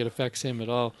don't think it affects him at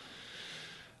all.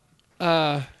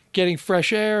 Getting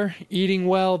fresh air, eating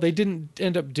well. They didn't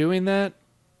end up doing that.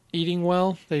 Eating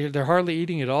well. They're hardly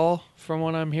eating at all, from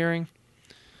what I'm hearing.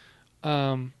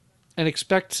 And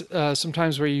expect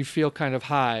sometimes where you feel kind of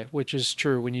high, which is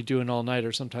true when you do an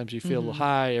all-nighter. Sometimes you feel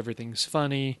high, everything's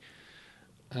funny.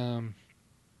 All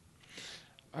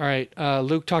right,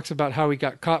 Luke talks about how he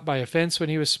got caught by a fence when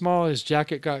he was small. His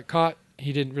jacket got caught.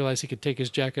 He didn't realize he could take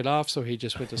his jacket off, so he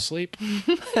just went to sleep.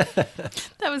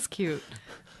 That was cute.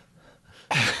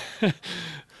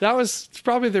 That was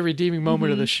probably the redeeming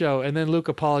moment of the show. And then Luke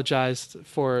apologized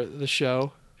for the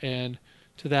show. And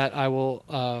to that, I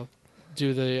will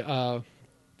do the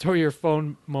throw your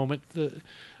phone moment.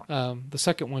 the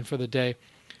second one for the day.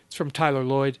 It's from Tyler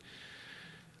Lloyd.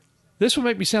 This will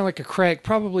make me sound like a crank,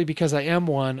 probably because I am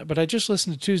one, but I just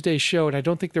listened to Tuesday's show and I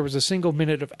don't think there was a single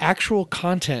minute of actual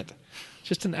content.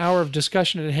 Just an hour of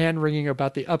discussion and hand-wringing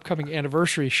about the upcoming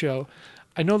anniversary show.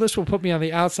 I know this will put me on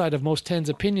the outside of most 10's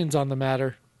opinions on the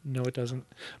matter. No, it doesn't.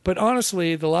 But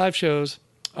honestly, the live shows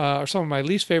are some of my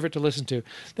least favorite to listen to.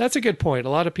 That's a good point. A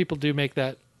lot of people do make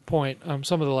that point.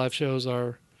 Some of the live shows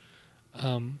are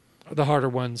the harder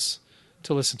ones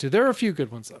to listen to. There are a few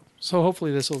good ones, though. So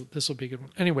hopefully this will be a good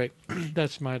one. Anyway,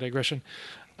 that's my digression.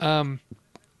 And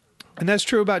that's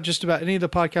true about just about any of the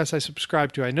podcasts I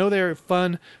subscribe to. I know they're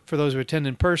fun for those who attend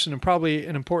in person and probably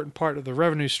an important part of the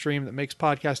revenue stream that makes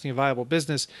podcasting a viable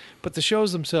business, but the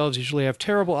shows themselves usually have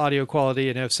terrible audio quality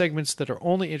and have segments that are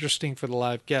only interesting for the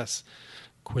live guests.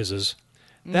 Quizzes.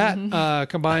 That,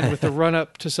 combined with the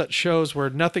run-up to such shows where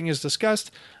nothing is discussed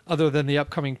other than the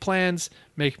upcoming plans,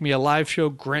 make me a live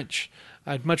show Grinch.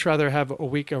 I'd much rather have a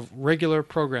week of regular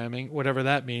programming, whatever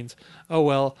that means. Oh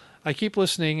well, I keep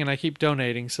listening and I keep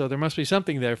donating, so there must be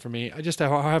something there for me. I just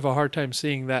have a hard time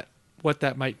seeing what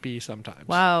that might be sometimes.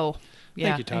 Wow. Yeah,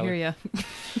 Thank you, Tyler. I hear you.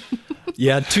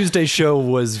 Yeah, Tuesday's show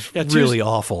was really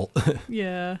awful.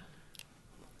 Yeah.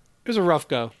 It was a rough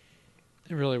go.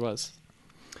 It really was.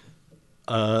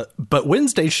 But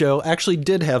Wednesday's show actually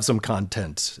did have some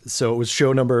content. So it was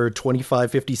show number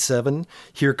 2557.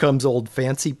 Here Comes Old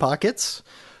Fancy Pockets.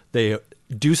 They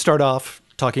do start off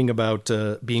talking about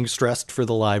being stressed for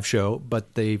the live show,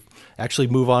 but they actually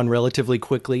move on relatively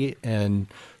quickly and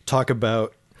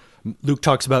Luke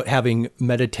talks about having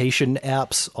meditation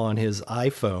apps on his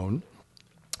iPhone,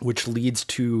 which leads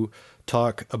to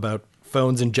talk about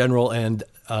phones in general and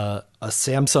a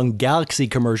Samsung Galaxy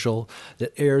commercial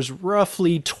that airs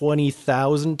roughly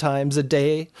 20,000 times a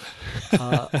day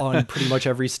on pretty much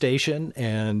every station.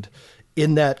 And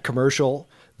in that commercial,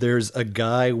 there's a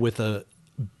guy with a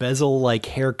bezel-like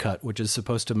haircut, which is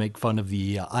supposed to make fun of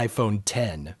the iPhone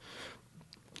 10.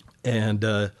 And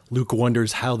Luke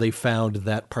wonders how they found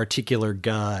that particular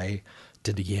guy.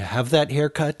 Did he have that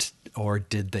haircut, or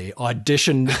did they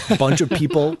audition a bunch of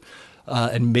people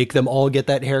and make them all get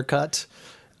that haircut?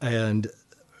 And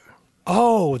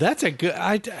that's a good.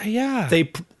 Yeah,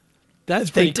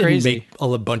 that's they pretty crazy. Didn't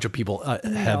make a bunch of people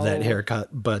have that haircut,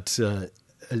 but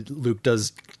Luke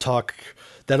does talk.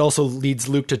 That also leads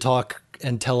Luke to talk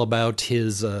and tell about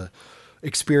his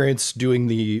experience doing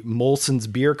the Molson's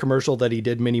beer commercial that he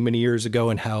did many, many years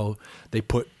ago, and how they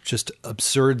put just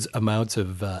absurd amounts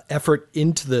of effort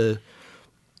into the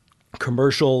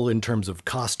commercial in terms of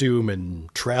costume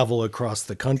and travel across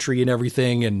the country and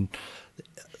everything, and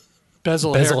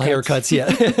bezel haircuts. Yeah.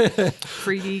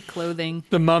 3D clothing.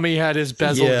 The Mummy had his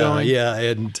bezel going. Yeah,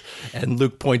 and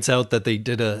Luke points out that they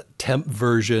did a temp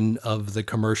version of the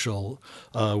commercial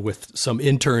with some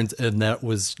interns, and that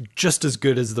was just as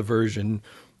good as the version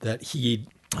that he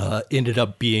ended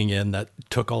up being in that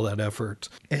took all that effort.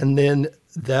 And then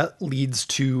that leads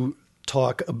to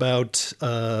talk about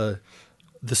the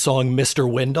song Mr.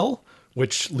 Wendell,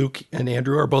 which Luke and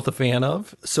Andrew are both a fan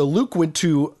of. So Luke went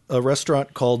to a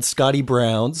restaurant called Scotty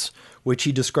Brown's, which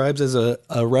he describes as a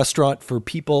restaurant for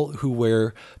people who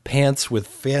wear pants with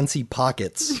fancy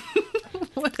pockets.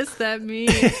 What does that mean?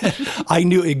 I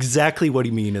knew exactly what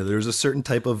he meant. There's a certain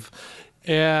type of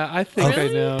I think I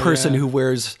know person who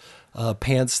wears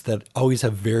pants that always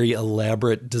have very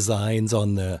elaborate designs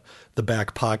on the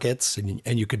back pockets,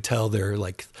 and you could tell they're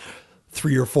like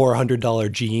 $300 or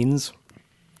 $400 jeans.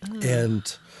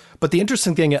 But the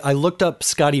interesting thing, I looked up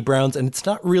Scotty Brown's, and it's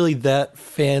not really that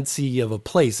fancy of a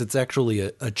place. It's actually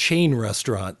a chain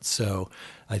restaurant. So,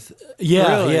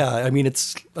 Really? yeah. I mean,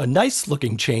 it's a nice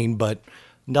looking chain, but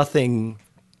nothing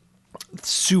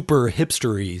super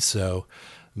hipstery. So,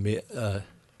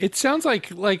 it sounds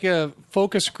like a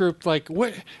focus group. Like,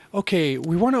 what? Okay,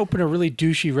 we want to open a really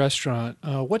douchey restaurant.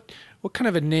 What kind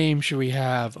of a name should we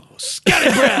have?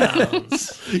 Scotty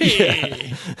Brown's.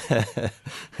 Hey.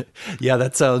 Yeah,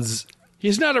 that sounds.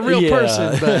 He's not a real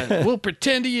person, but we'll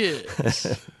pretend he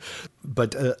is.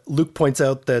 But Luke points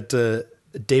out that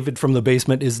David from the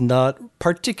basement is not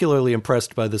particularly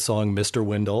impressed by the song Mr.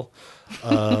 Wendell,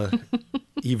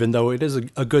 even though it is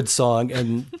a good song.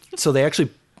 And so they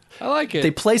actually. I like it. They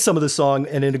play some of the song,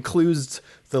 and it includes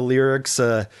the lyrics,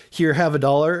 here, have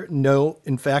 $1. No,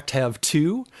 in fact, have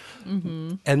 $2.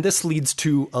 Mm-hmm. And this leads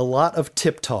to a lot of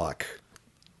tip talk.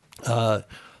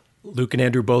 Luke and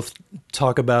Andrew both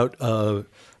talk about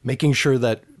making sure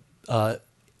that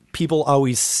people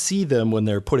always see them when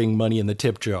they're putting money in the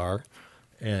tip jar.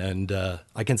 And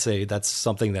I can say that's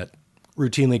something that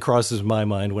routinely crosses my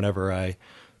mind whenever I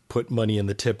put money in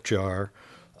the tip jar.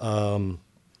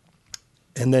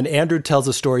 And then Andrew tells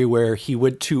a story where he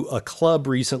went to a club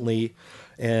recently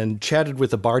and chatted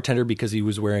with a bartender because he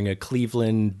was wearing a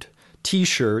Cleveland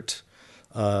T-shirt.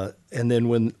 And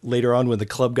then later on, when the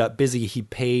club got busy, he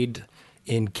paid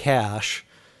in cash,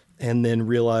 and then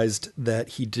realized that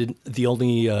the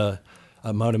only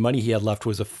amount of money he had left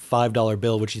was a $5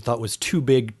 bill, which he thought was too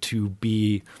big to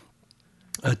be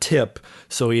a tip.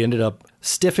 So he ended up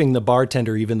stiffing the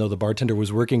bartender, even though the bartender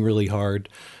was working really hard.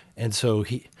 And so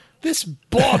This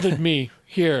bothered me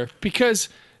here because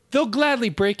they'll gladly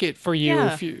break it for you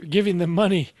if you're giving them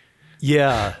money.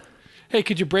 Yeah. Hey,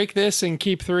 could you break this and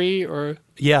keep 3? Or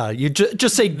yeah, you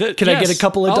just say, "Can I get a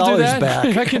couple of dollars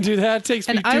back?" I can do that. It takes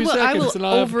me 2 seconds, and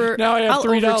now I have I'll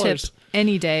 $3 overtip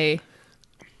any day,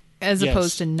 as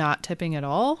opposed to not tipping at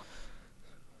all.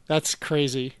 That's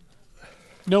crazy.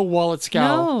 No wallet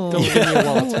scowl. No, Don't give me a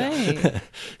wallet no way.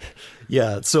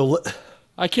 Yeah, so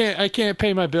I can't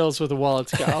pay my bills with a wallet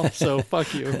scowl, so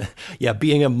fuck you. yeah,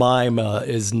 being a mime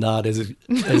is not as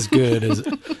good as.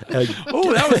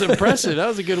 Oh, that was impressive. That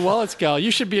was a good wallet scowl.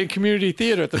 You should be in community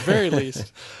theater at the very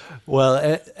least.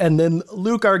 Well, and then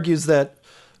Luke argues that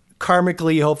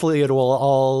karmically, hopefully, it will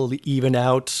all even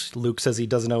out. Luke says he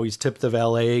doesn't always tip the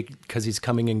valet because he's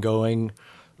coming and going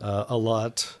a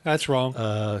lot. That's wrong.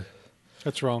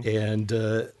 That's wrong.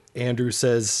 And Andrew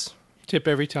says Tip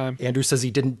every time. Andrew says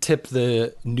he didn't tip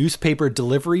the newspaper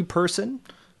delivery person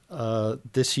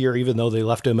this year, even though they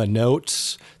left him a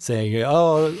note saying,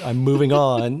 "Oh, I'm moving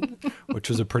on," which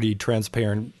was a pretty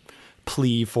transparent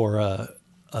plea for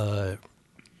a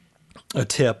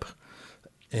tip.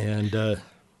 And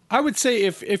I would say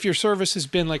if your service has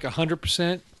been like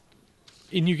 100%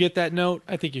 and you get that note,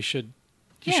 I think you should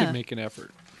make an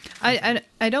effort. I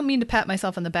don't mean to pat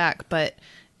myself on the back, but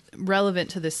relevant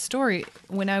to this story,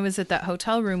 when I was at that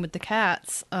hotel room with the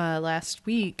cats last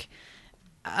week,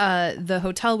 the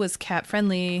hotel was cat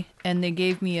friendly, and they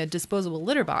gave me a disposable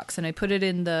litter box, and I put it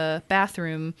in the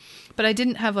bathroom, but I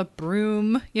didn't have a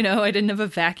broom, I didn't have a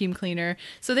vacuum cleaner,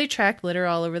 so they tracked litter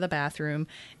all over the bathroom,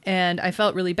 and I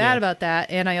felt really bad about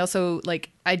that, and I also,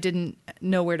 I didn't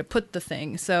know where to put the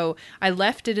thing, so I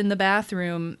left it in the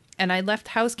bathroom, and I left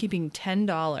housekeeping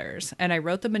 $10, and I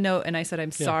wrote them a note, and I said,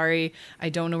 "I'm sorry, I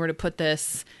don't know where to put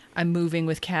this, I'm moving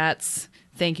with cats,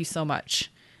 thank you so much."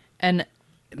 And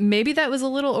maybe that was a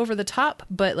little over the top,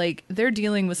 but they're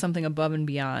dealing with something above and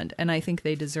beyond, and I think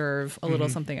they deserve a little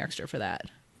something extra for that.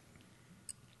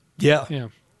 yeah, Yeah.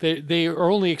 They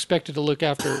are only expected to look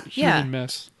after human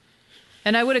mess.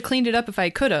 And I would have cleaned it up if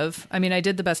I could have. I mean, I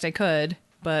did the best I could,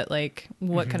 but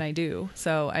what can I do?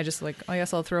 So I just I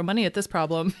guess I'll throw money at this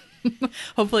problem.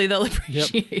 Hopefully they'll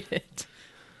appreciate it.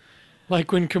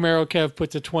 Like when Camaro Kev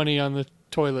puts a 20 on the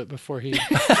toilet before he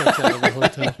checks out of the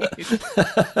hotel.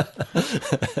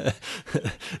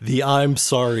 the "I'm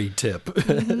sorry" tip.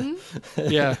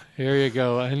 Yeah, here you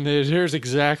go. And here's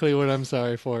exactly what I'm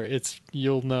sorry for.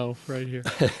 You'll know right here.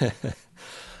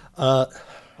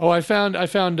 I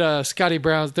found Scotty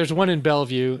Brown's. There's one in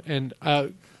Bellevue, and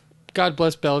God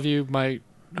bless Bellevue, my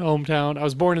hometown. I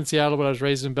was born in Seattle, but I was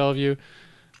raised in Bellevue.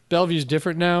 Bellevue's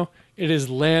different now. It is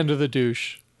land of the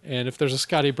douche. And if there's a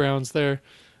Scotty Brown's there,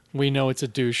 we know it's a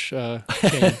douche chain.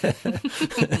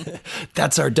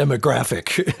 That's our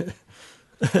demographic.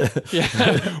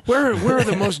 Yeah. Where are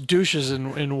the most douches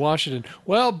in Washington?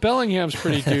 Well, Bellingham's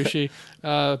pretty douchey.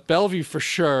 Bellevue for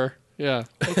sure. Yeah.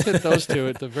 Let's hit those two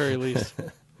at the very least.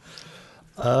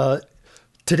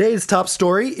 Today's top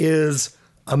story is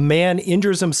a man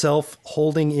injures himself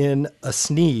holding in a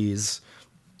sneeze.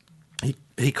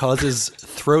 He causes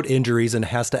throat injuries and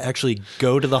has to actually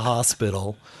go to the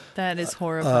hospital. That is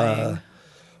horrifying.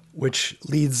 Which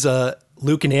leads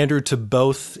Luke and Andrew to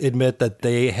both admit that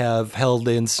they have held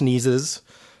in sneezes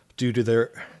due to their...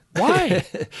 Why?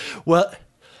 Well...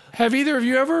 Have either of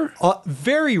you ever?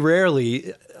 Very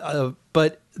rarely,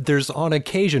 but there's on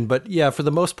occasion. But yeah, for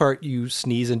the most part, you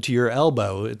sneeze into your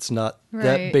elbow. It's not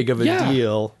that big of a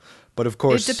deal. But of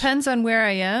course... It depends on where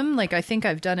I am. I think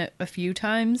I've done it a few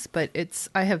times, but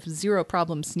I have zero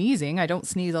problem sneezing. I don't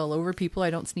sneeze all over people. I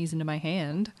don't sneeze into my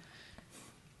hand.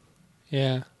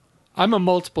 Yeah. I'm a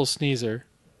multiple sneezer.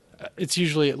 It's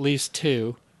usually at least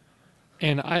 2.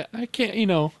 And I can't,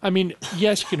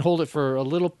 yes, you can hold it for a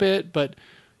little bit, but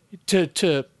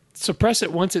to suppress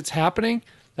it once it's happening,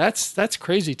 that's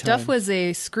crazy time. Duff was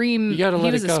a scream. You gotta let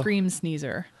he was it go. A scream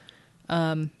sneezer.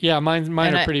 Yeah, mine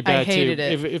are pretty bad I hated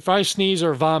too. it. If I sneeze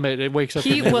or vomit, it wakes up.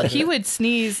 He would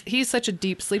sneeze. He's such a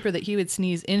deep sleeper that he would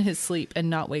sneeze in his sleep and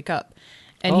not wake up.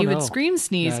 And he would scream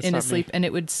sneeze in his sleep, and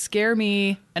it would scare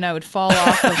me, and I would fall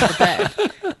off of the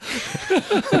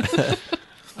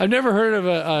bed. I've never heard of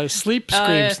a sleep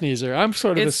scream sneezer. I'm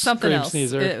sort of a It's something scream else.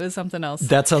 sneezer. It was something else.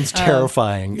 That sounds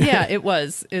terrifying. Yeah, it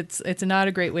was. It's not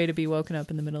a great way to be woken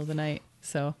up in the middle of the night.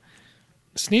 So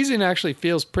Sneezing actually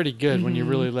feels pretty good when you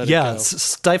really let it Yeah, go.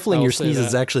 stifling I will your say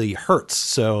sneezes that. actually hurts.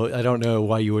 So I don't know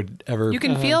why you would ever. you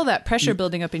can feel that pressure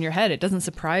building up in your head. It doesn't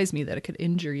surprise me that it could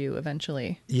injure you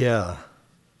eventually. Yeah.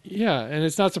 Yeah, and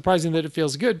it's not surprising that it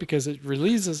feels good because it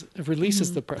releases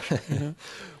the pressure. You know?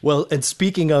 Well, and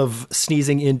speaking of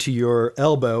sneezing into your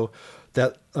elbow,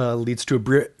 that leads to a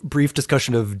brief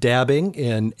discussion of dabbing,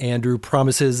 and Andrew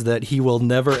promises that he will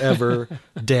never, ever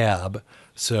dab.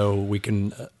 So we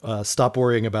can stop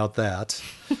worrying about that.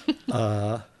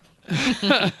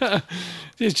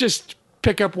 It's just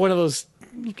pick up one of those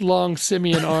long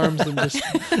simian arms and just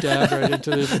dab right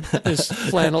into his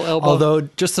flannel elbow. Although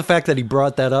just the fact that he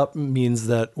brought that up means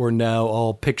that we're now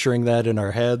all picturing that in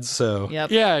our heads. So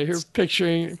Yep. Yeah, you're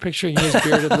picturing his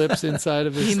bearded lips inside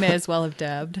of his... He may as well have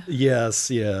dabbed. yes,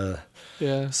 yeah.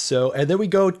 Yeah. So, and then we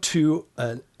go to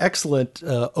an excellent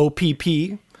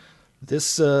OPP.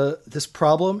 This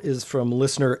problem is from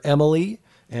listener Emily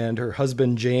and her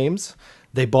husband James.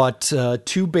 They bought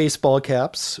 2 baseball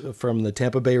caps from the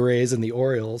Tampa Bay Rays and the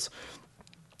Orioles.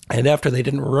 And after they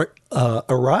didn't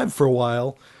arrive for a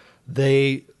while,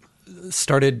 they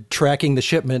started tracking the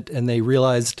shipment, and they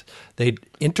realized they'd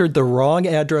entered the wrong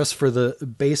address for the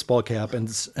baseball cap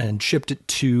and shipped it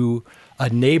to a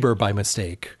neighbor by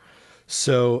mistake.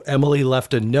 So Emily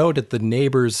left a note at the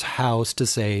neighbor's house to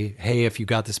say, hey, if you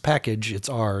got this package, it's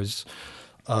ours.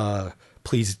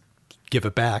 Please give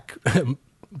it back,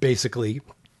 basically.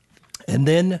 And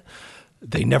then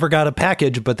they never got a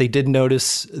package, but they did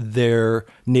notice their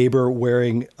neighbor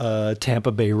wearing a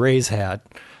Tampa Bay Rays hat.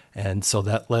 And so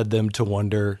that led them to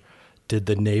wonder, did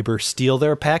the neighbor steal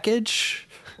their package?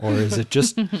 Or is it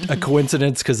just a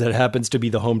coincidence because it happens to be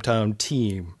the hometown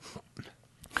team?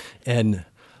 And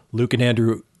Luke and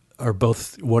Andrew are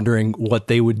both wondering what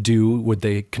they would do. Would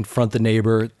they confront the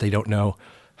neighbor? They don't know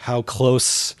how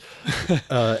close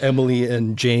Emily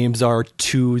and James are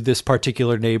to this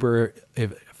particular neighbor,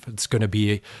 if it's going to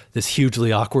be this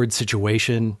hugely awkward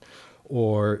situation,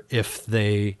 or if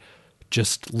they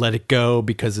just let it go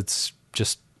because it's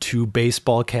just 2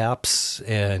 baseball caps.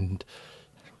 And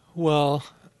Well,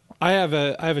 I have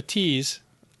a tease.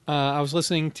 I was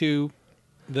listening to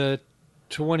the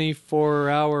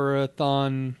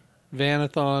 24-hour-a-thon,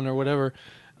 Vanathon, or whatever,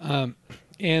 and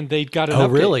they got an update. oh,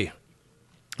 really?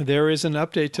 There is an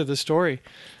update to the story.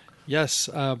 Yes,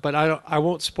 but I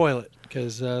won't spoil it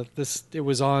because it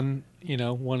was on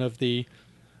one of the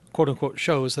quote unquote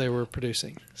shows they were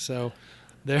producing. So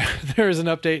there is an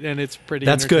update, and it's pretty.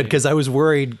 That's good, entertaining. because I was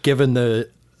worried, given the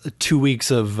 2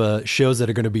 weeks of shows that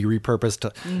are going to be repurposed.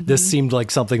 This seemed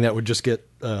like something that would just get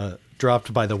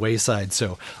dropped by the wayside.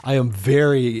 So I am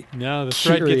very No, the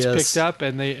thread curious. gets picked up,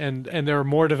 and there are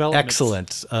more developments.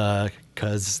 Excellent,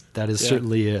 because that is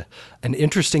certainly an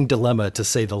interesting dilemma, to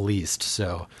say the least.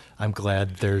 So I'm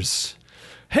glad there's.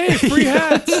 Hey, free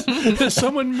hats!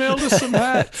 Someone mailed us some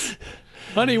hats.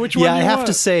 Honey, which one Yeah, do I you have want?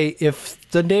 to say, if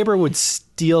the neighbor would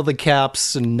steal the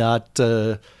caps and not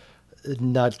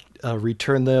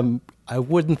return them, I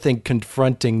wouldn't think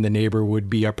confronting the neighbor would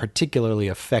be a particularly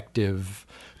effective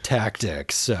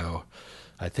tactic. So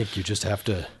I think you just have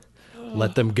to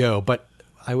let them go. But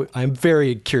I'm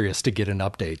very curious to get an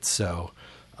update. So,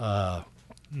 and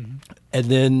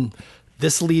then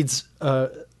this leads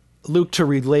Luke to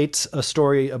relate a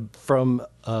story from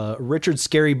Richard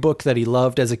Scarry book that he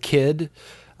loved as a kid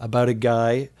about a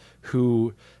guy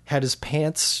who had his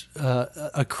pants,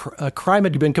 a crime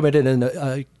had been committed, and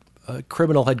a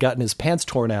criminal had gotten his pants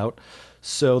torn out.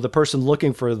 So the person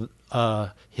looking for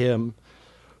him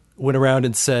went around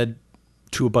and said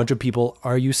to a bunch of people,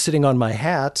 "Are you sitting on my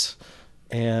hat?"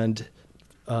 And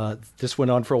this went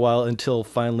on for a while until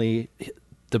finally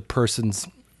the person's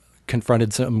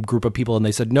confronted some group of people, and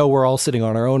they said, "No, we're all sitting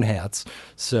on our own hats."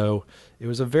 So it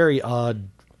was a very odd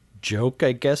joke,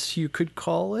 I guess you could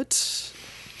call it.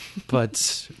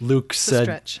 But Luke said,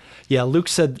 stretch. yeah, Luke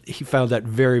said he found that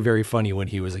very, very funny when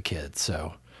he was a kid.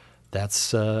 So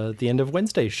that's the end of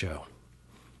Wednesday's show.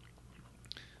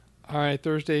 All right,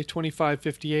 Thursday,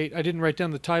 2558. I didn't write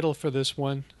down the title for this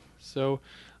one, so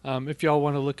if y'all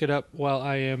want to look it up while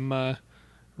I am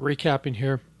recapping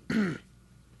here.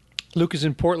 Luke is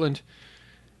in Portland.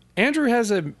 Andrew has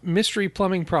a mystery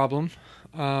plumbing problem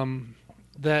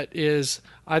that is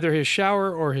either his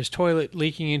shower or his toilet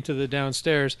leaking into the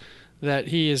downstairs that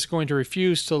he is going to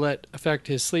refuse to let affect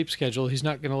his sleep schedule. He's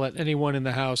not going to let anyone in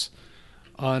the house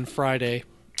on Friday.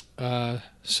 So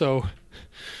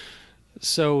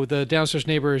the downstairs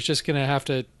neighbor is just going to have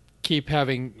to keep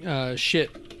having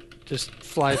shit just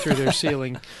fly through their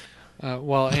ceiling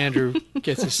while Andrew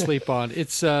gets his sleep on.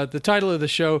 It's the title of the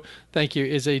show, thank you,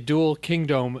 is a dual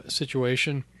kingdom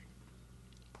situation.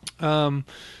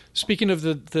 Speaking of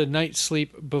the night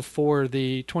sleep before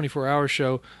the 24-hour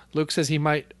show, Luke says he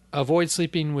might avoid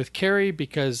sleeping with Carrie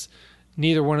because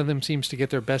neither one of them seems to get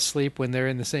their best sleep when they're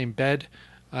in the same bed.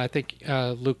 I think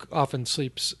Luke often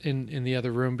sleeps in the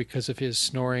other room because of his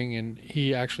snoring, and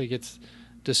he actually gets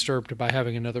disturbed by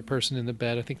having another person in the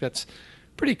bed. I think that's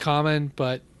pretty common,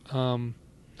 but I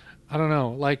don't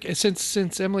know. Like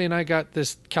since Emily and I got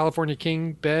this California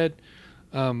King bed,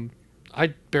 I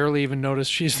barely even notice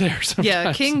she's there sometimes.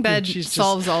 Yeah, king bed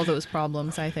solves all those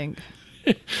problems, I think.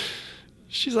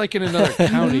 She's like in another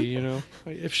county, you know.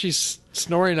 If she's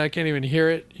snoring, I can't even hear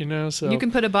it, you know. So you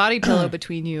can put a body pillow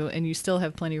between you, and you still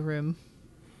have plenty of room.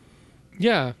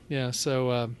 Yeah.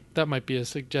 So that might be a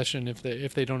suggestion if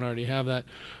they don't already have that.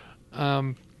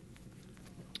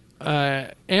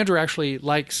 Andrew actually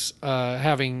likes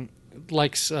sleeping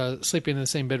in the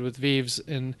same bed with Vives,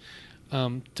 and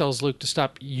tells Luke to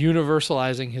stop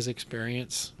universalizing his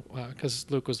experience, because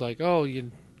Luke was like, "Oh,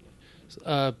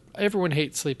 everyone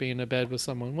hates sleeping in a bed with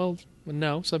someone." Well,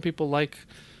 no, some people like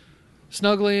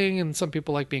snuggling, and some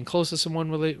people like being close to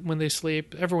someone when they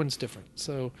sleep. Everyone's different.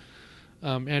 So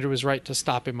Andrew was right to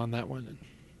stop him on that one and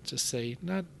just say,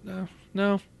 "No,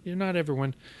 you're not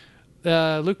everyone."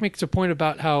 Luke makes a point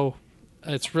about how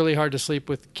it's really hard to sleep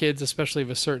with kids, especially of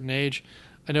a certain age.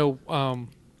 I know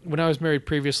when I was married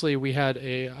previously, I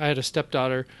had a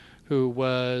stepdaughter who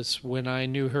was, when I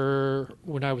knew her,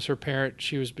 when I was her parent,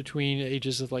 she was between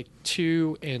ages of like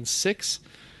 2 and 6.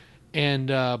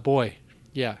 And boy,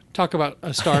 yeah, talk about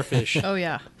a starfish Oh,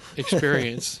 yeah.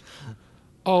 experience.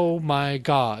 Oh my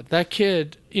God. That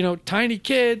kid, tiny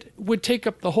kid, would take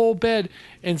up the whole bed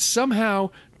and somehow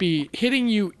be hitting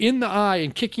you in the eye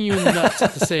and kicking you in the nuts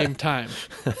at the same time.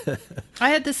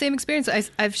 I had the same experience.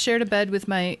 I've shared a bed with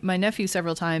my nephew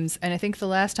several times, and I think the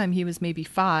last time he was maybe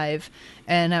 5,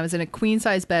 and I was in a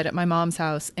queen-size bed at my mom's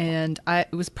house, and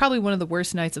it was probably one of the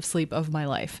worst nights of sleep of my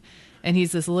life. And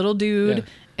he's this little dude,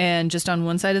 and just on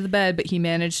one side of the bed, but he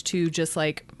managed to just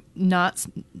like not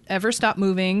ever stop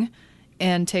moving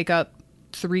and take up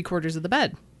 3/4 of the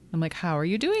bed. I'm like, how are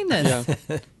you doing this?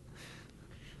 Yeah.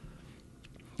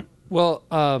 Well,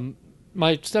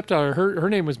 my stepdaughter, her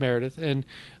name was Meredith, and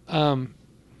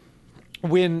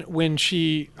when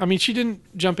she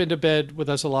didn't jump into bed with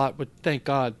us a lot, but thank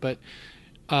God, but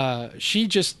she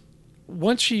just,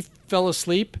 once she fell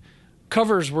asleep,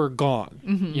 covers were gone.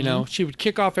 Mm-hmm. She would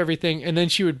kick off everything, and then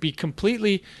she would be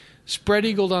completely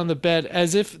spread-eagled on the bed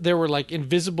as if there were like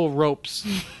invisible ropes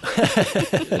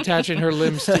attaching her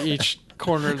limbs to each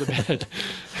corner of the bed.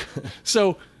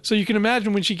 So you can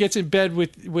imagine when she gets in bed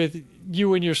with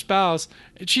you and your spouse,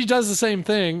 she does the same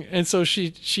thing, and so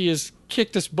she has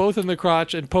kicked us both in the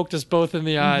crotch and poked us both in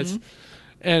the eyes,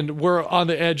 and we're on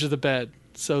the edge of the bed.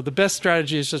 So the best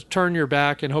strategy is just turn your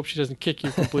back and hope she doesn't kick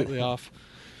you completely off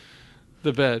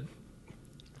the bed.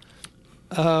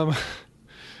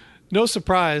 No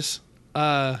surprise,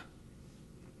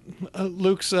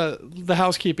 Luke's the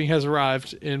housekeeping has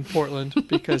arrived in Portland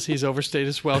because he's overstayed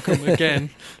his welcome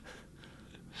again.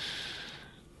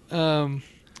 And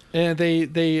they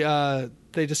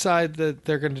decide that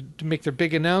they're going to make their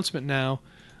big announcement now.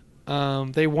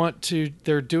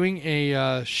 They're doing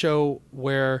a show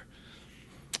where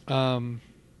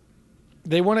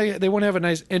they want to have a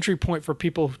nice entry point for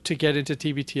people to get into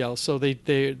TBTL. So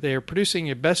they are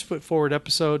producing a best foot forward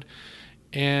episode,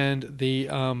 and the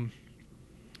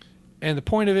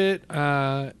point of it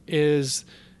is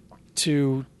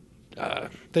to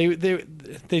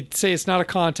they say it's not a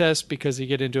contest because you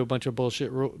get into a bunch of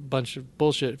bullshit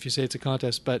if you say it's a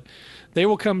contest, but they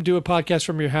will come do a podcast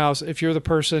from your house if you're the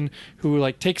person who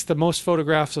like takes the most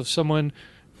photographs of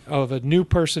a new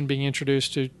person being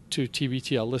introduced to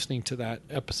TBTL listening to that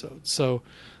episode. So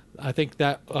I think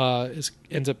that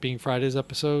ends up being Friday's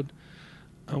episode,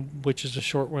 which is a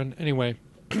short one anyway.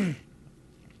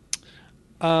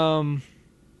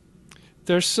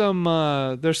 There's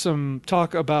some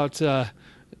talk about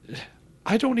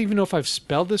I don't even know if I've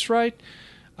spelled this right.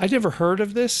 I never heard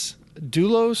of this.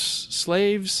 Doulos,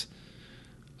 slaves,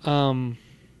 something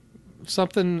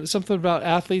about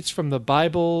athletes from the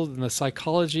Bible and the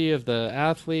psychology of the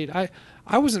athlete.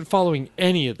 I wasn't following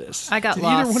any of this. I got Did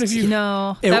lost. Either one of you?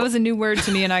 No, that was a new word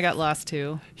to me, and I got lost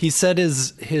too. He said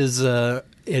his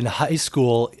in high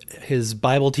school, his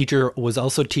Bible teacher was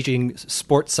also teaching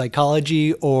sports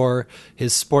psychology, or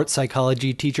his sports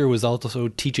psychology teacher was also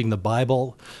teaching the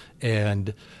Bible.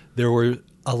 And there were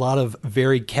a lot of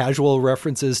very casual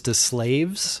references to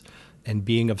slaves and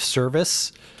being of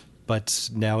service, but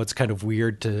now it's kind of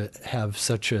weird to have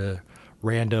such a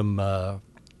random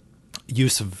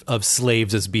use of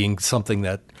slaves as being something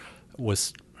that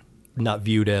was not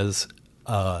viewed as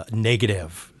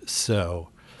negative. So,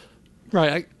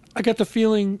 Right. I got the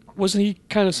feeling, wasn't he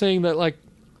kind of saying that, like,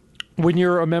 when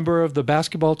you're a member of the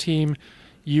basketball team,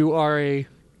 you are a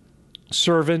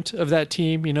servant of that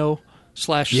team,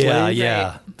 slash slave?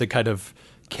 Yeah. The kind of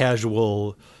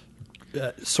casual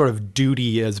sort of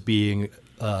duty as being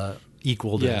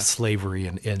equal to slavery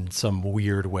in some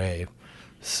weird way.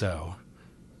 So,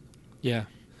 yeah,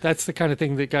 that's the kind of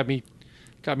thing that got me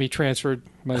transferred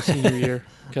my senior year,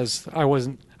 because I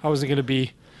wasn't going to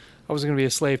be a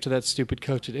slave to that stupid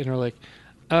coach at Interlake.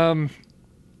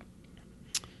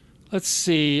 Let's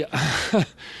see.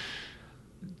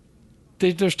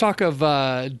 There's talk of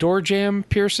door jamb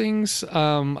piercings.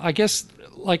 I guess,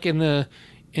 like in the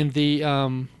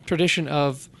tradition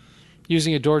of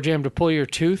using a door jamb to pull your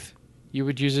tooth, you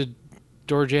would use a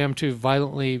door jamb to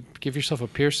violently give yourself a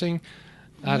piercing.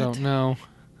 What? I don't know.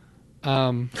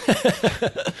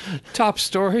 Top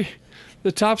story.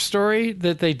 The top story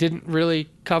that they didn't really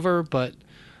cover, but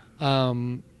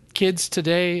kids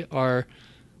today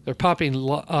they're popping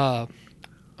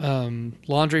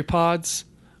laundry pods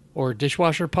or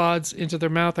dishwasher pods into their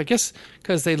mouth. I guess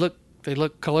because they look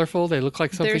colorful. They look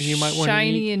like something you might want to eat.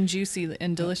 Shiny and juicy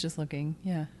and delicious looking.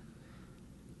 Yeah,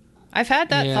 I've had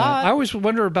that thought. I always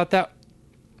wonder about that.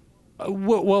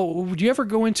 Well, would you ever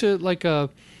go into like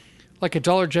a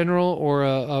Dollar General or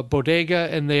a bodega,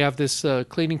 and they have this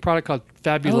cleaning product called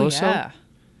Fabuloso? Oh, yeah.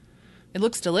 It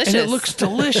looks delicious. And it looks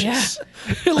delicious.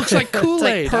 Yeah. It looks like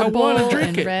Kool-Aid. It's like purple, I want to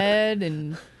drink and red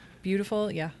and beautiful.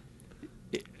 Yeah.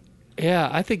 Yeah,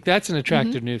 I think that's an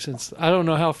attractive nuisance. I don't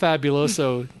know how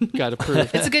Fabuloso got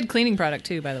approved. It's a good cleaning product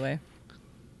too, by the way.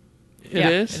 It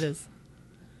is? It is.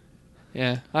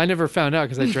 Yeah, I never found out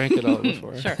because I drank it all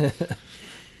before. Sure.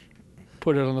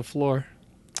 Put it on the floor.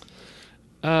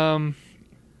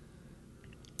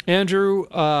 Andrew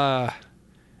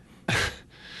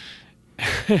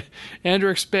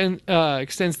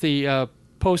extends the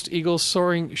post-Eagles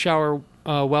soaring shower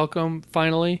welcome,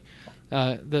 finally,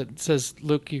 that says,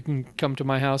 Luke, you can come to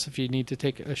my house if you need to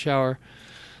take a shower.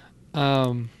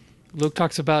 Luke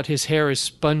talks about his hair is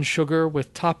spun sugar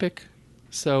with Topic.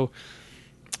 So,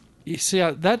 you see,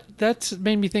 that's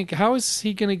made me think, how is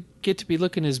he going to get to be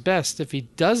looking his best if he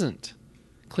doesn't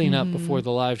clean up before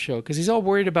the live show? Because he's all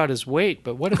worried about his weight,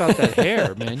 but what about that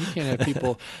hair, man? You can't have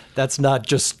people... That's not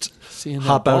just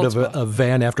hop out of a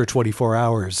van after 24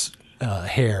 hours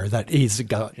hair that he's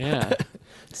got. Yeah.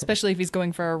 Especially if he's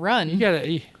going for a run.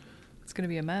 It's going to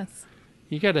be a mess.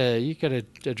 You gotta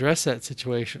address that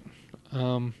situation.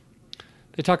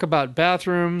 They talk about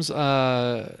bathrooms,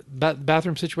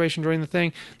 bathroom situation during the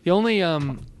thing. The only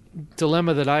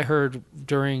dilemma that I heard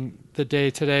during the day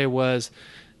today was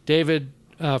David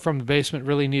from the basement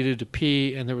really needed to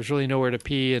pee, and there was really nowhere to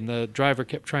pee, and the driver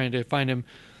kept trying to find him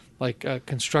like a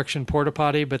construction porta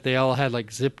potty, but they all had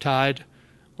like zip tied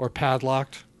or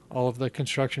padlocked, all of the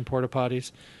construction porta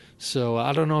potties. So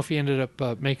I don't know if he ended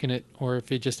up making it, or if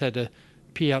he just had to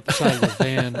pee out the side of the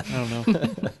van. I don't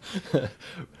know.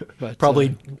 But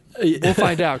probably we'll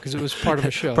find out, because it was part of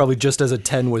a show. Probably just as a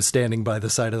 10 was standing by the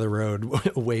side of the road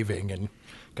waving, and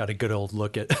got a good old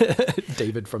look at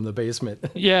David from the basement.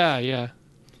 Yeah.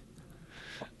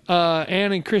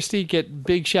 Ann and Christy get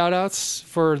big shout outs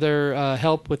for their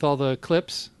help with all the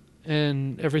clips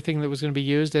and everything that was going to be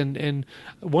used. And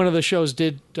one of the shows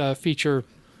did feature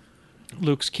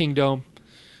Luke's Kingdom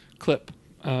clip,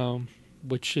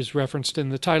 which is referenced in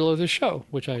the title of the show,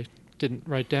 which I didn't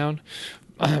write down.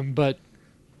 But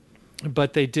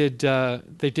they did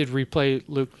replay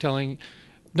Luke telling.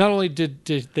 Not only did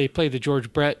they play the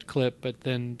George Brett clip, but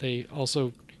then they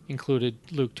also included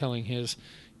Luke telling his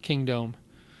Kingdom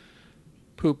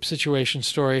poop situation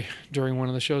story during one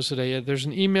of the shows today. There's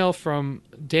an email from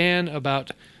Dan about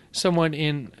someone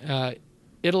in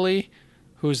Italy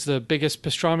who's the biggest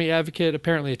pastrami advocate.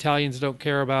 Apparently Italians don't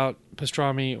care about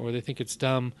pastrami, or they think it's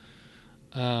dumb.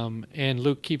 And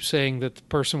Luke keeps saying that the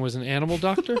person was an animal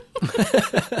doctor.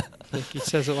 Like he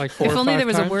says it like 4 or 5 times. If only there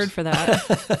was a word for that.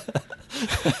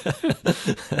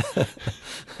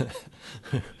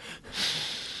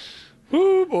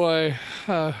 Oh boy.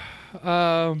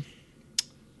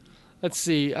 Let's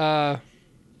see. The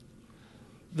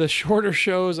shorter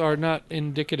shows are not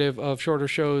indicative of shorter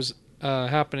shows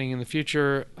happening in the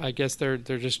future. I guess they're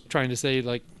just trying to say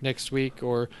like next week,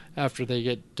 or after they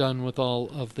get done with all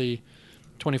of the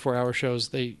 24-hour shows.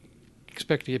 They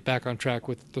expect to get back on track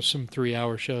with some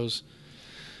 3-hour shows.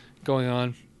 going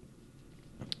on.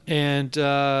 And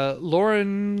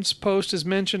Lauren's post is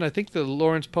mentioned. I think the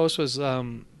Lauren's post was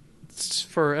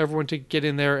for everyone to get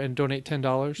in there and donate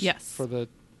 $10 Yes. for the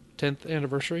 10th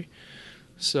anniversary.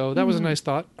 So that was a nice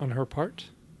thought on her part.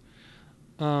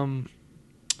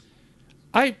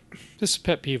 This is a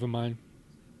pet peeve of mine.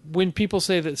 When people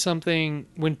say that something,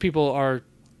 when people are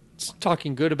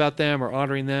talking good about them or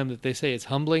honoring them, that they say it's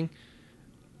humbling.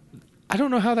 I don't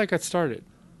know how that got started.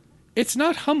 It's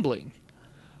not humbling.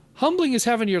 Humbling is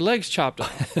having your legs chopped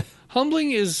off.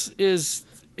 Humbling is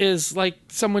like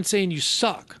someone saying you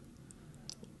suck.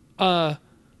 You're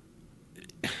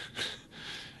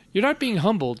not being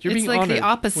humbled. You're It's being like honored. the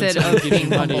opposite when someone of gives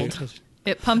being you money. humbled.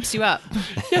 It pumps you up.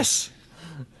 Yes.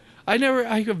 I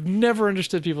have never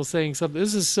understood people saying something.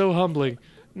 This is so humbling.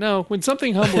 No, when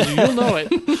something humbles you, you'll know it.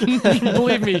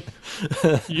 Believe me,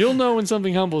 you'll know when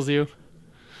something humbles you.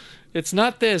 It's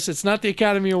not this. It's not the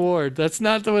Academy Award. That's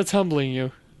not what's humbling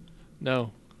you.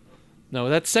 No,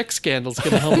 that sex scandal's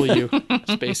going to humble you,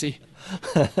 Spacey.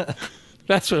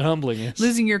 That's what humbling is.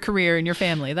 Losing your career and your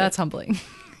family. That's humbling.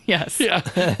 Yes. Yeah.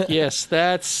 Yes,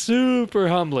 that's super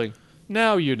humbling.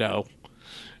 Now you know.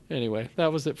 Anyway,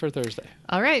 that was it for Thursday.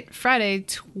 All right, Friday,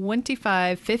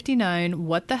 2559.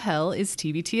 What the hell is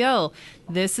TBTL?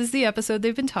 This is the episode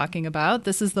they've been talking about.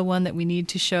 This is the one that we need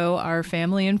to show our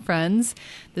family and friends.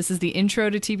 This is the intro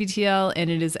to TBTL, and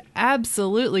it is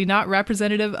absolutely not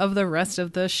representative of the rest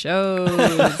of the shows.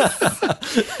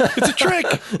 It's a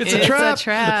trick. It's a trap. It's a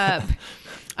trap.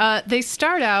 They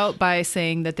start out by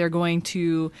saying that they're going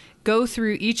to go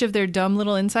through each of their dumb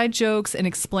little inside jokes and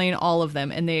explain all of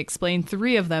them. And they explain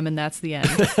 3 of them, and that's the end.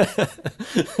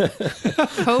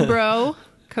 Cobro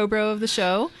of the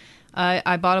show.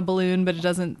 I bought a balloon, but it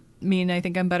doesn't mean I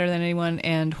think I'm better than anyone.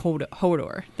 And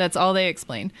Hodor. That's all they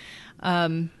explain.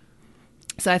 So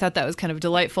I thought that was kind of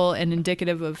delightful and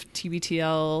indicative of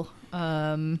TBTL,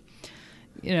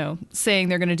 saying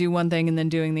they're going to do one thing and then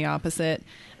doing the opposite.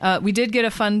 We did get a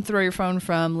fun throw your phone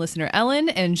from listener Ellen,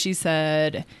 and she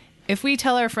said, if we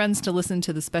tell our friends to listen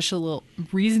to the special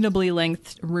reasonably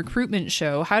length recruitment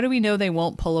show, how do we know they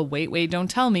won't pull a wait, don't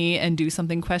tell me and do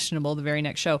something questionable the very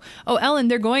next show? Oh, Ellen,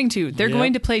 they're going to. They're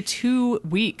going to play 2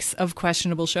 weeks of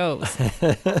questionable shows.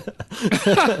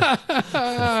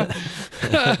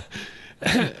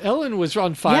 Ellen was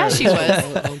on fire. Yeah, she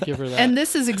was. I'll give her that. And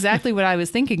this is exactly what I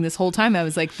was thinking this whole time. I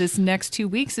was like, this next 2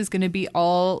 weeks is going to be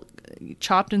all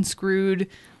chopped and screwed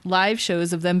live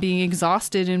shows of them being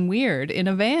exhausted and weird in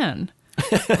a van.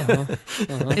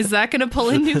 Is that going to pull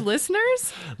in new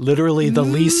listeners? Literally the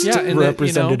least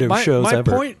representative shows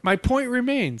ever. My point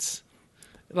remains.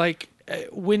 Like,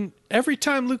 when every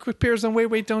time Luke appears on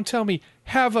Wait, Don't Tell Me,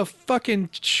 have a fucking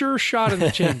sure shot in the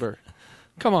chamber.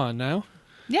 Come on now.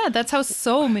 Yeah, that's how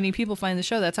so many people find the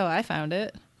show. That's how I found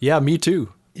it. Yeah, me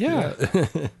too. Yeah.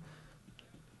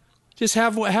 Just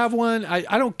have one.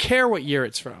 I don't care what year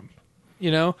it's from.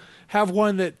 Have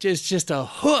one that is just a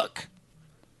hook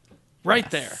right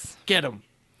there. Get him.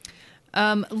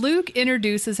 Luke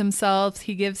introduces himself.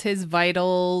 He gives his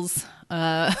vitals.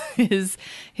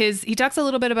 He talks a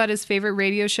little bit about his favorite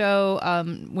radio show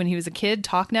when he was a kid,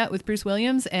 TalkNet with Bruce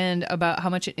Williams, and about how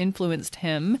much it influenced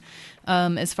him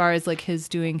as far as like his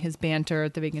doing his banter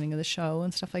at the beginning of the show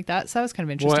and stuff like that. So that was kind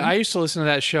of interesting. Boy, I used to listen to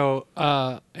that show,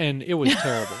 and it was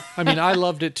terrible. I mean, I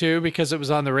loved it too because it was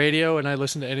on the radio, and I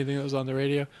listened to anything that was on the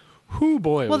radio.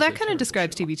 Boy. Well, that kind of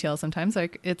describes TBTL sometimes.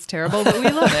 Like, it's terrible, but we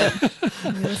love it.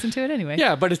 We listen to it anyway.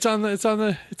 Yeah, but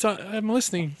I'm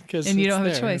listening because and you don't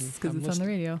have a choice because it's on the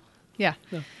radio. Yeah.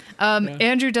 No.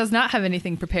 Andrew does not have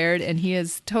anything prepared, and he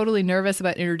is totally nervous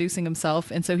about introducing himself.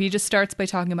 And so he just starts by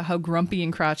talking about how grumpy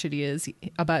and crotchety he is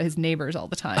about his neighbors all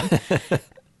the time.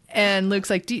 And Luke's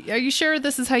like, are you sure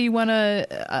this is how you want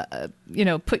to,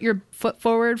 put your foot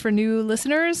forward for new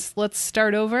listeners? Let's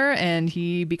start over. And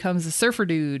he becomes a surfer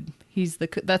dude.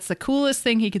 That's the coolest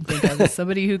thing he can think of, is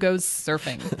somebody who goes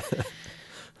surfing.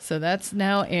 So that's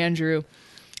now Andrew.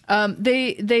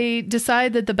 They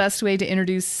decide that the best way to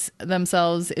introduce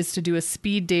themselves is to do a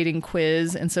speed dating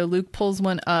quiz. And so Luke pulls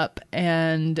one up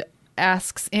and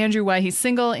asks Andrew why he's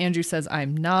single. Andrew says,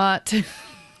 I'm not.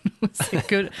 It's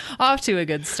off to a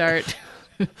good start.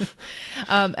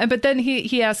 But then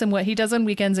he asks him what he does on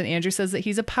weekends, and Andrew says that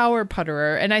he's a power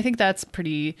putterer, and I think that's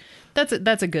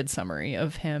a good summary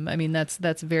of him. I mean, that's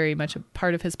very much a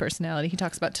part of his personality. He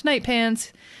talks about Tonight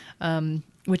Pants,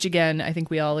 which again, I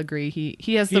think we all agree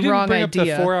he has the wrong idea. He didn't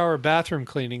bring up the 4-hour bathroom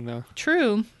cleaning though.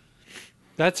 True.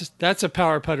 That's a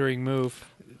power puttering move.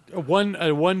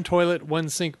 One toilet, one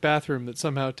sink bathroom that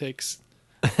somehow takes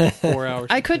 4 hours.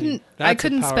 I couldn't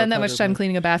spend that much time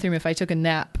cleaning a bathroom if I took a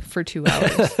nap for 2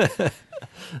 hours.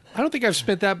 I don't think I've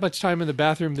spent that much time in the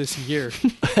bathroom this year.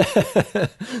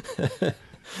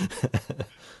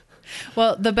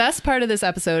 Well, the best part of this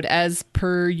episode, as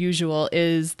per usual,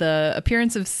 is the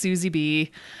appearance of Susie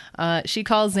B. She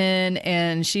calls in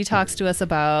and she talks to us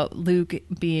about Luke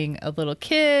being a little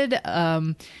kid.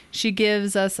 She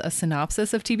gives us a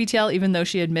synopsis of TBTL, even though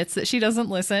she admits that she doesn't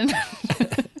listen.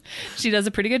 She does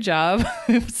a pretty good job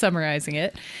summarizing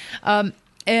it.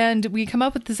 And we come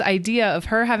up with this idea of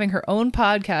her having her own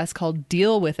podcast called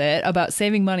Deal With It about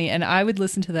saving money. And I would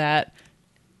listen to that.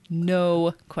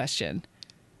 No question.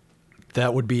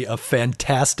 That would be a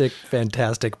fantastic,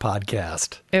 fantastic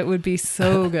podcast. It would be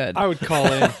so good. I would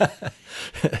call in.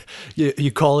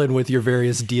 You call in with your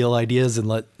various deal ideas and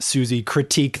let Susie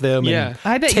critique them. Yeah. And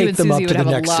I bet take you and them Susie up would to have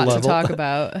the a next lot level. to talk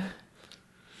about.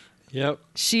 Yep.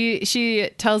 She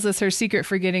tells us her secret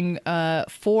for getting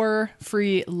 4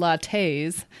 free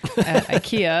lattes at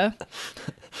IKEA.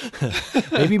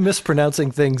 Maybe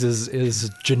mispronouncing things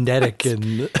is genetic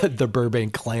in the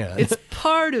Burbank clan. It's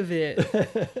part of it.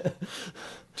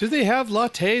 Do they have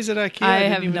lattes at IKEA? I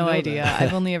didn't have even no know idea. that.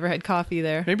 I've only ever had coffee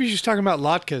there. Maybe she's talking about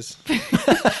latkes.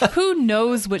 Who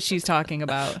knows what she's talking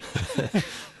about?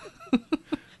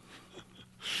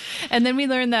 And then we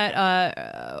learn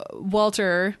that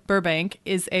Walter Burbank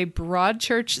is a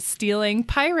Broadchurch stealing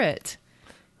pirate.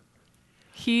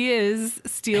 He is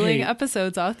stealing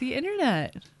episodes off the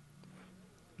internet.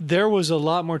 There was a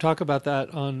lot more talk about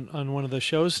that on one of the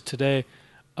shows today.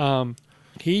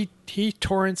 He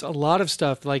torrents a lot of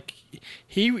stuff. Like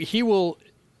he will,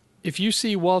 if you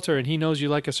see Walter and he knows you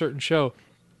like a certain show,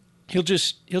 he'll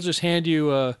just hand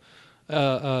you a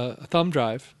thumb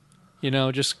drive.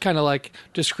 Just kind of like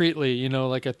discreetly,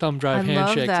 like a thumb drive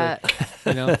handshake. Love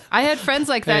that. Like, I had friends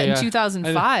like that Hey, in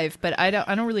 2005, but I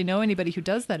don't really know anybody who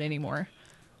does that anymore.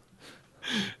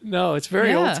 No, it's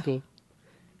very old school.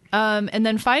 And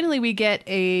then finally we get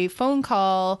a phone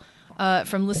call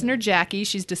from listener Jackie.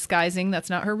 She's disguising. That's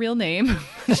not her real name.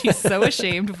 She's so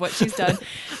ashamed of what she's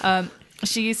done.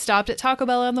 She stopped at Taco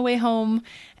Bell on the way home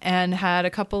and had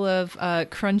a couple of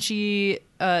crunchy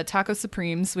taco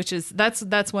supremes,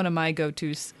 that's one of my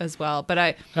go-tos as well.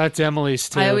 But that's Emily's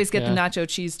too. I always get the nacho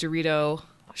cheese Dorito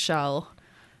shell.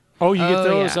 Oh, you get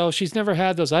those? Yeah. Oh, she's never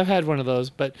had those. I've had one of those.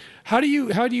 But how do you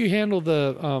handle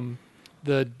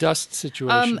the dust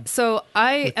situation? So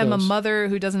I am a those? mother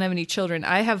who doesn't have any children.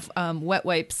 I have wet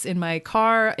wipes in my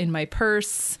car, in my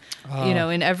purse,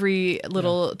 in every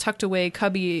little tucked away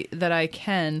cubby that I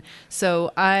can.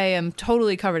 So I am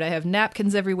totally covered. I have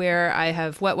napkins everywhere. I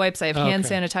have wet wipes. I have hand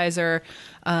sanitizer.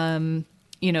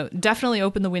 Definitely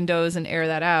open the windows and air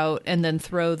that out, and then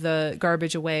throw the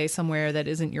garbage away somewhere that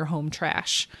isn't your home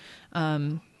trash.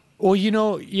 Well,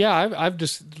 I've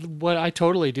just I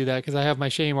totally do that because I have my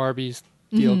Shame Arby's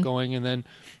deal going, and then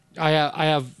I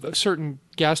have certain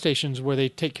gas stations where they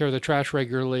take care of the trash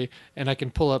regularly, and I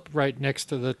can pull up right next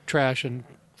to the trash and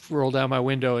roll down my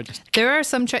window and just. There are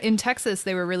some in Texas.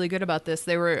 They were really good about this.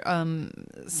 They were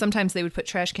sometimes they would put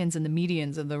trash cans in the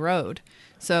medians of the road.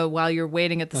 So while you're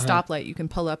waiting at the stoplight, you can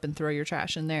pull up and throw your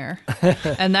trash in there.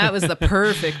 And that was the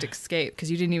perfect escape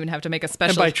because you didn't even have to make a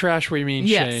special. And by trash we mean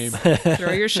shame.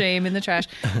 Throw your shame in the trash,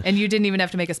 and you didn't even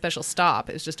have to make a special stop.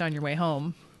 It was just on your way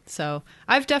home. So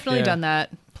I've definitely done that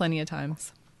plenty of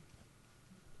times.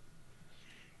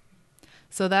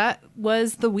 So that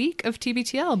was the week of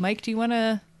TBTL. Mike, do you want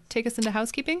to take us into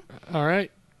housekeeping? All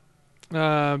right.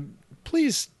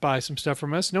 Please buy some stuff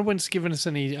from us. No one's given us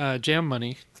any jam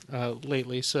money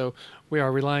lately, so we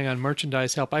are relying on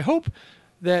merchandise help. I hope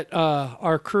that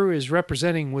our crew is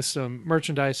representing with some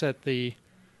merchandise at the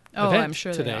event I'm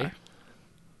sure today. they are.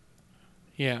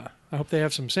 Yeah, I hope they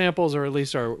have some samples, or at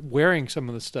least are wearing some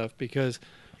of the stuff, because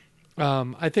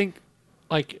I think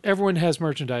like everyone has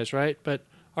merchandise, right? But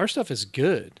our stuff is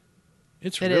good.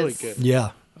 It's really good.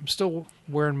 Yeah. I'm still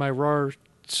wearing my RAR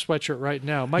sweatshirt right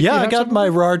now. Mike, I got my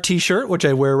RAR t-shirt, which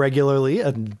I wear regularly,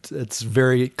 and it's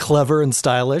very clever and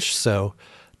stylish, so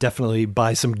definitely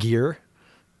buy some gear.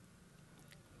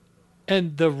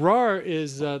 And the RAR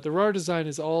is the RAR design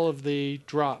is all of the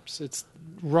drops. It's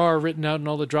RAR written out in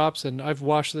all the drops, and I've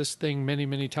washed this thing many,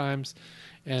 many times,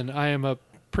 and I am a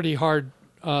pretty hard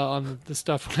on the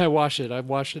stuff when I wash it. I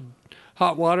wash it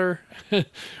hot water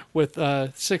with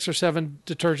 6 or 7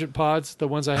 detergent pods, the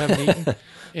ones I haven't eaten,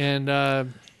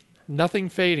 and nothing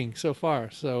fading so far.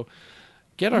 So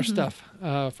get our stuff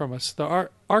from us. The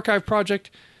archive project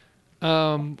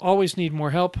always need more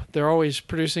help. They're always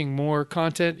producing more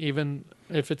content, even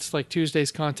if it's like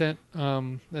Tuesday's content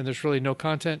and there's really no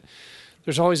content.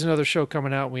 There's always another show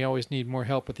coming out. We always need more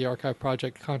help with the archive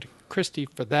project. Contact Christy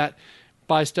for that.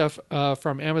 buy stuff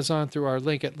from Amazon through our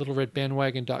link at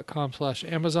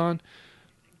littleredbandwagon.com/Amazon.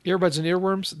 Earbuds and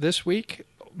Earworms this week.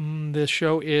 The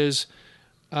show is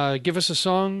give us a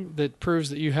song that proves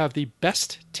that you have the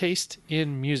best taste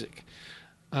in music.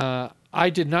 I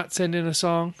did not send in a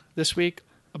song this week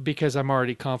because I'm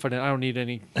already confident. I don't need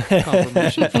any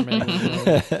confirmation from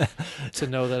anyone to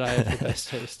know that I have the best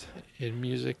taste in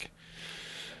music.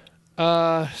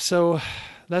 So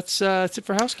that's it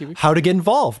for housekeeping. How to get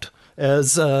involved.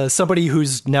 As somebody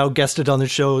who's now guested on the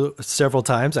show several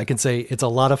times, I can say it's a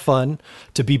lot of fun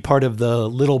to be part of the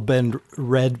Little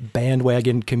Red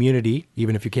Bandwagon community,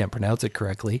 even if you can't pronounce it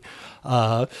correctly.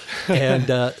 So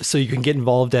you can get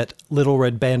involved at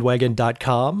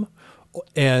littleredbandwagon.com.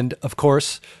 And, of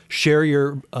course, share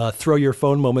your Throw Your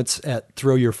Phone moments at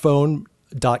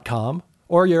throwyourphone.com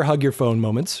or your Hug Your Phone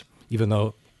moments, even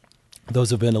though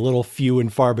those have been a little few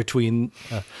and far between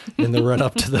in the run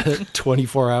up to the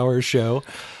 24-hour show.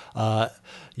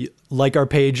 Like our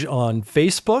page on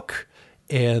Facebook,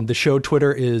 and the show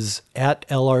Twitter is at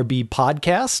LRB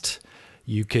Podcast.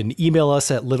 You can email us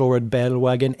at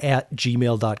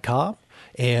littleredbandwagon@gmail.com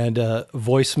and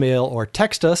voicemail or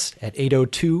text us at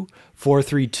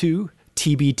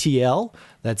 802-432-TBTL.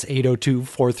 That's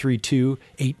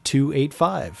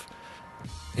 802-432-8285.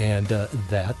 And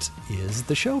that is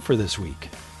the show for this week.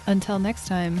 Until next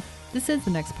time, this is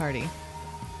The Next Party.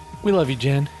 We love you,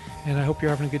 Jen, and I hope you're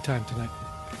having a good time tonight.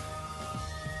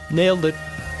 Nailed it.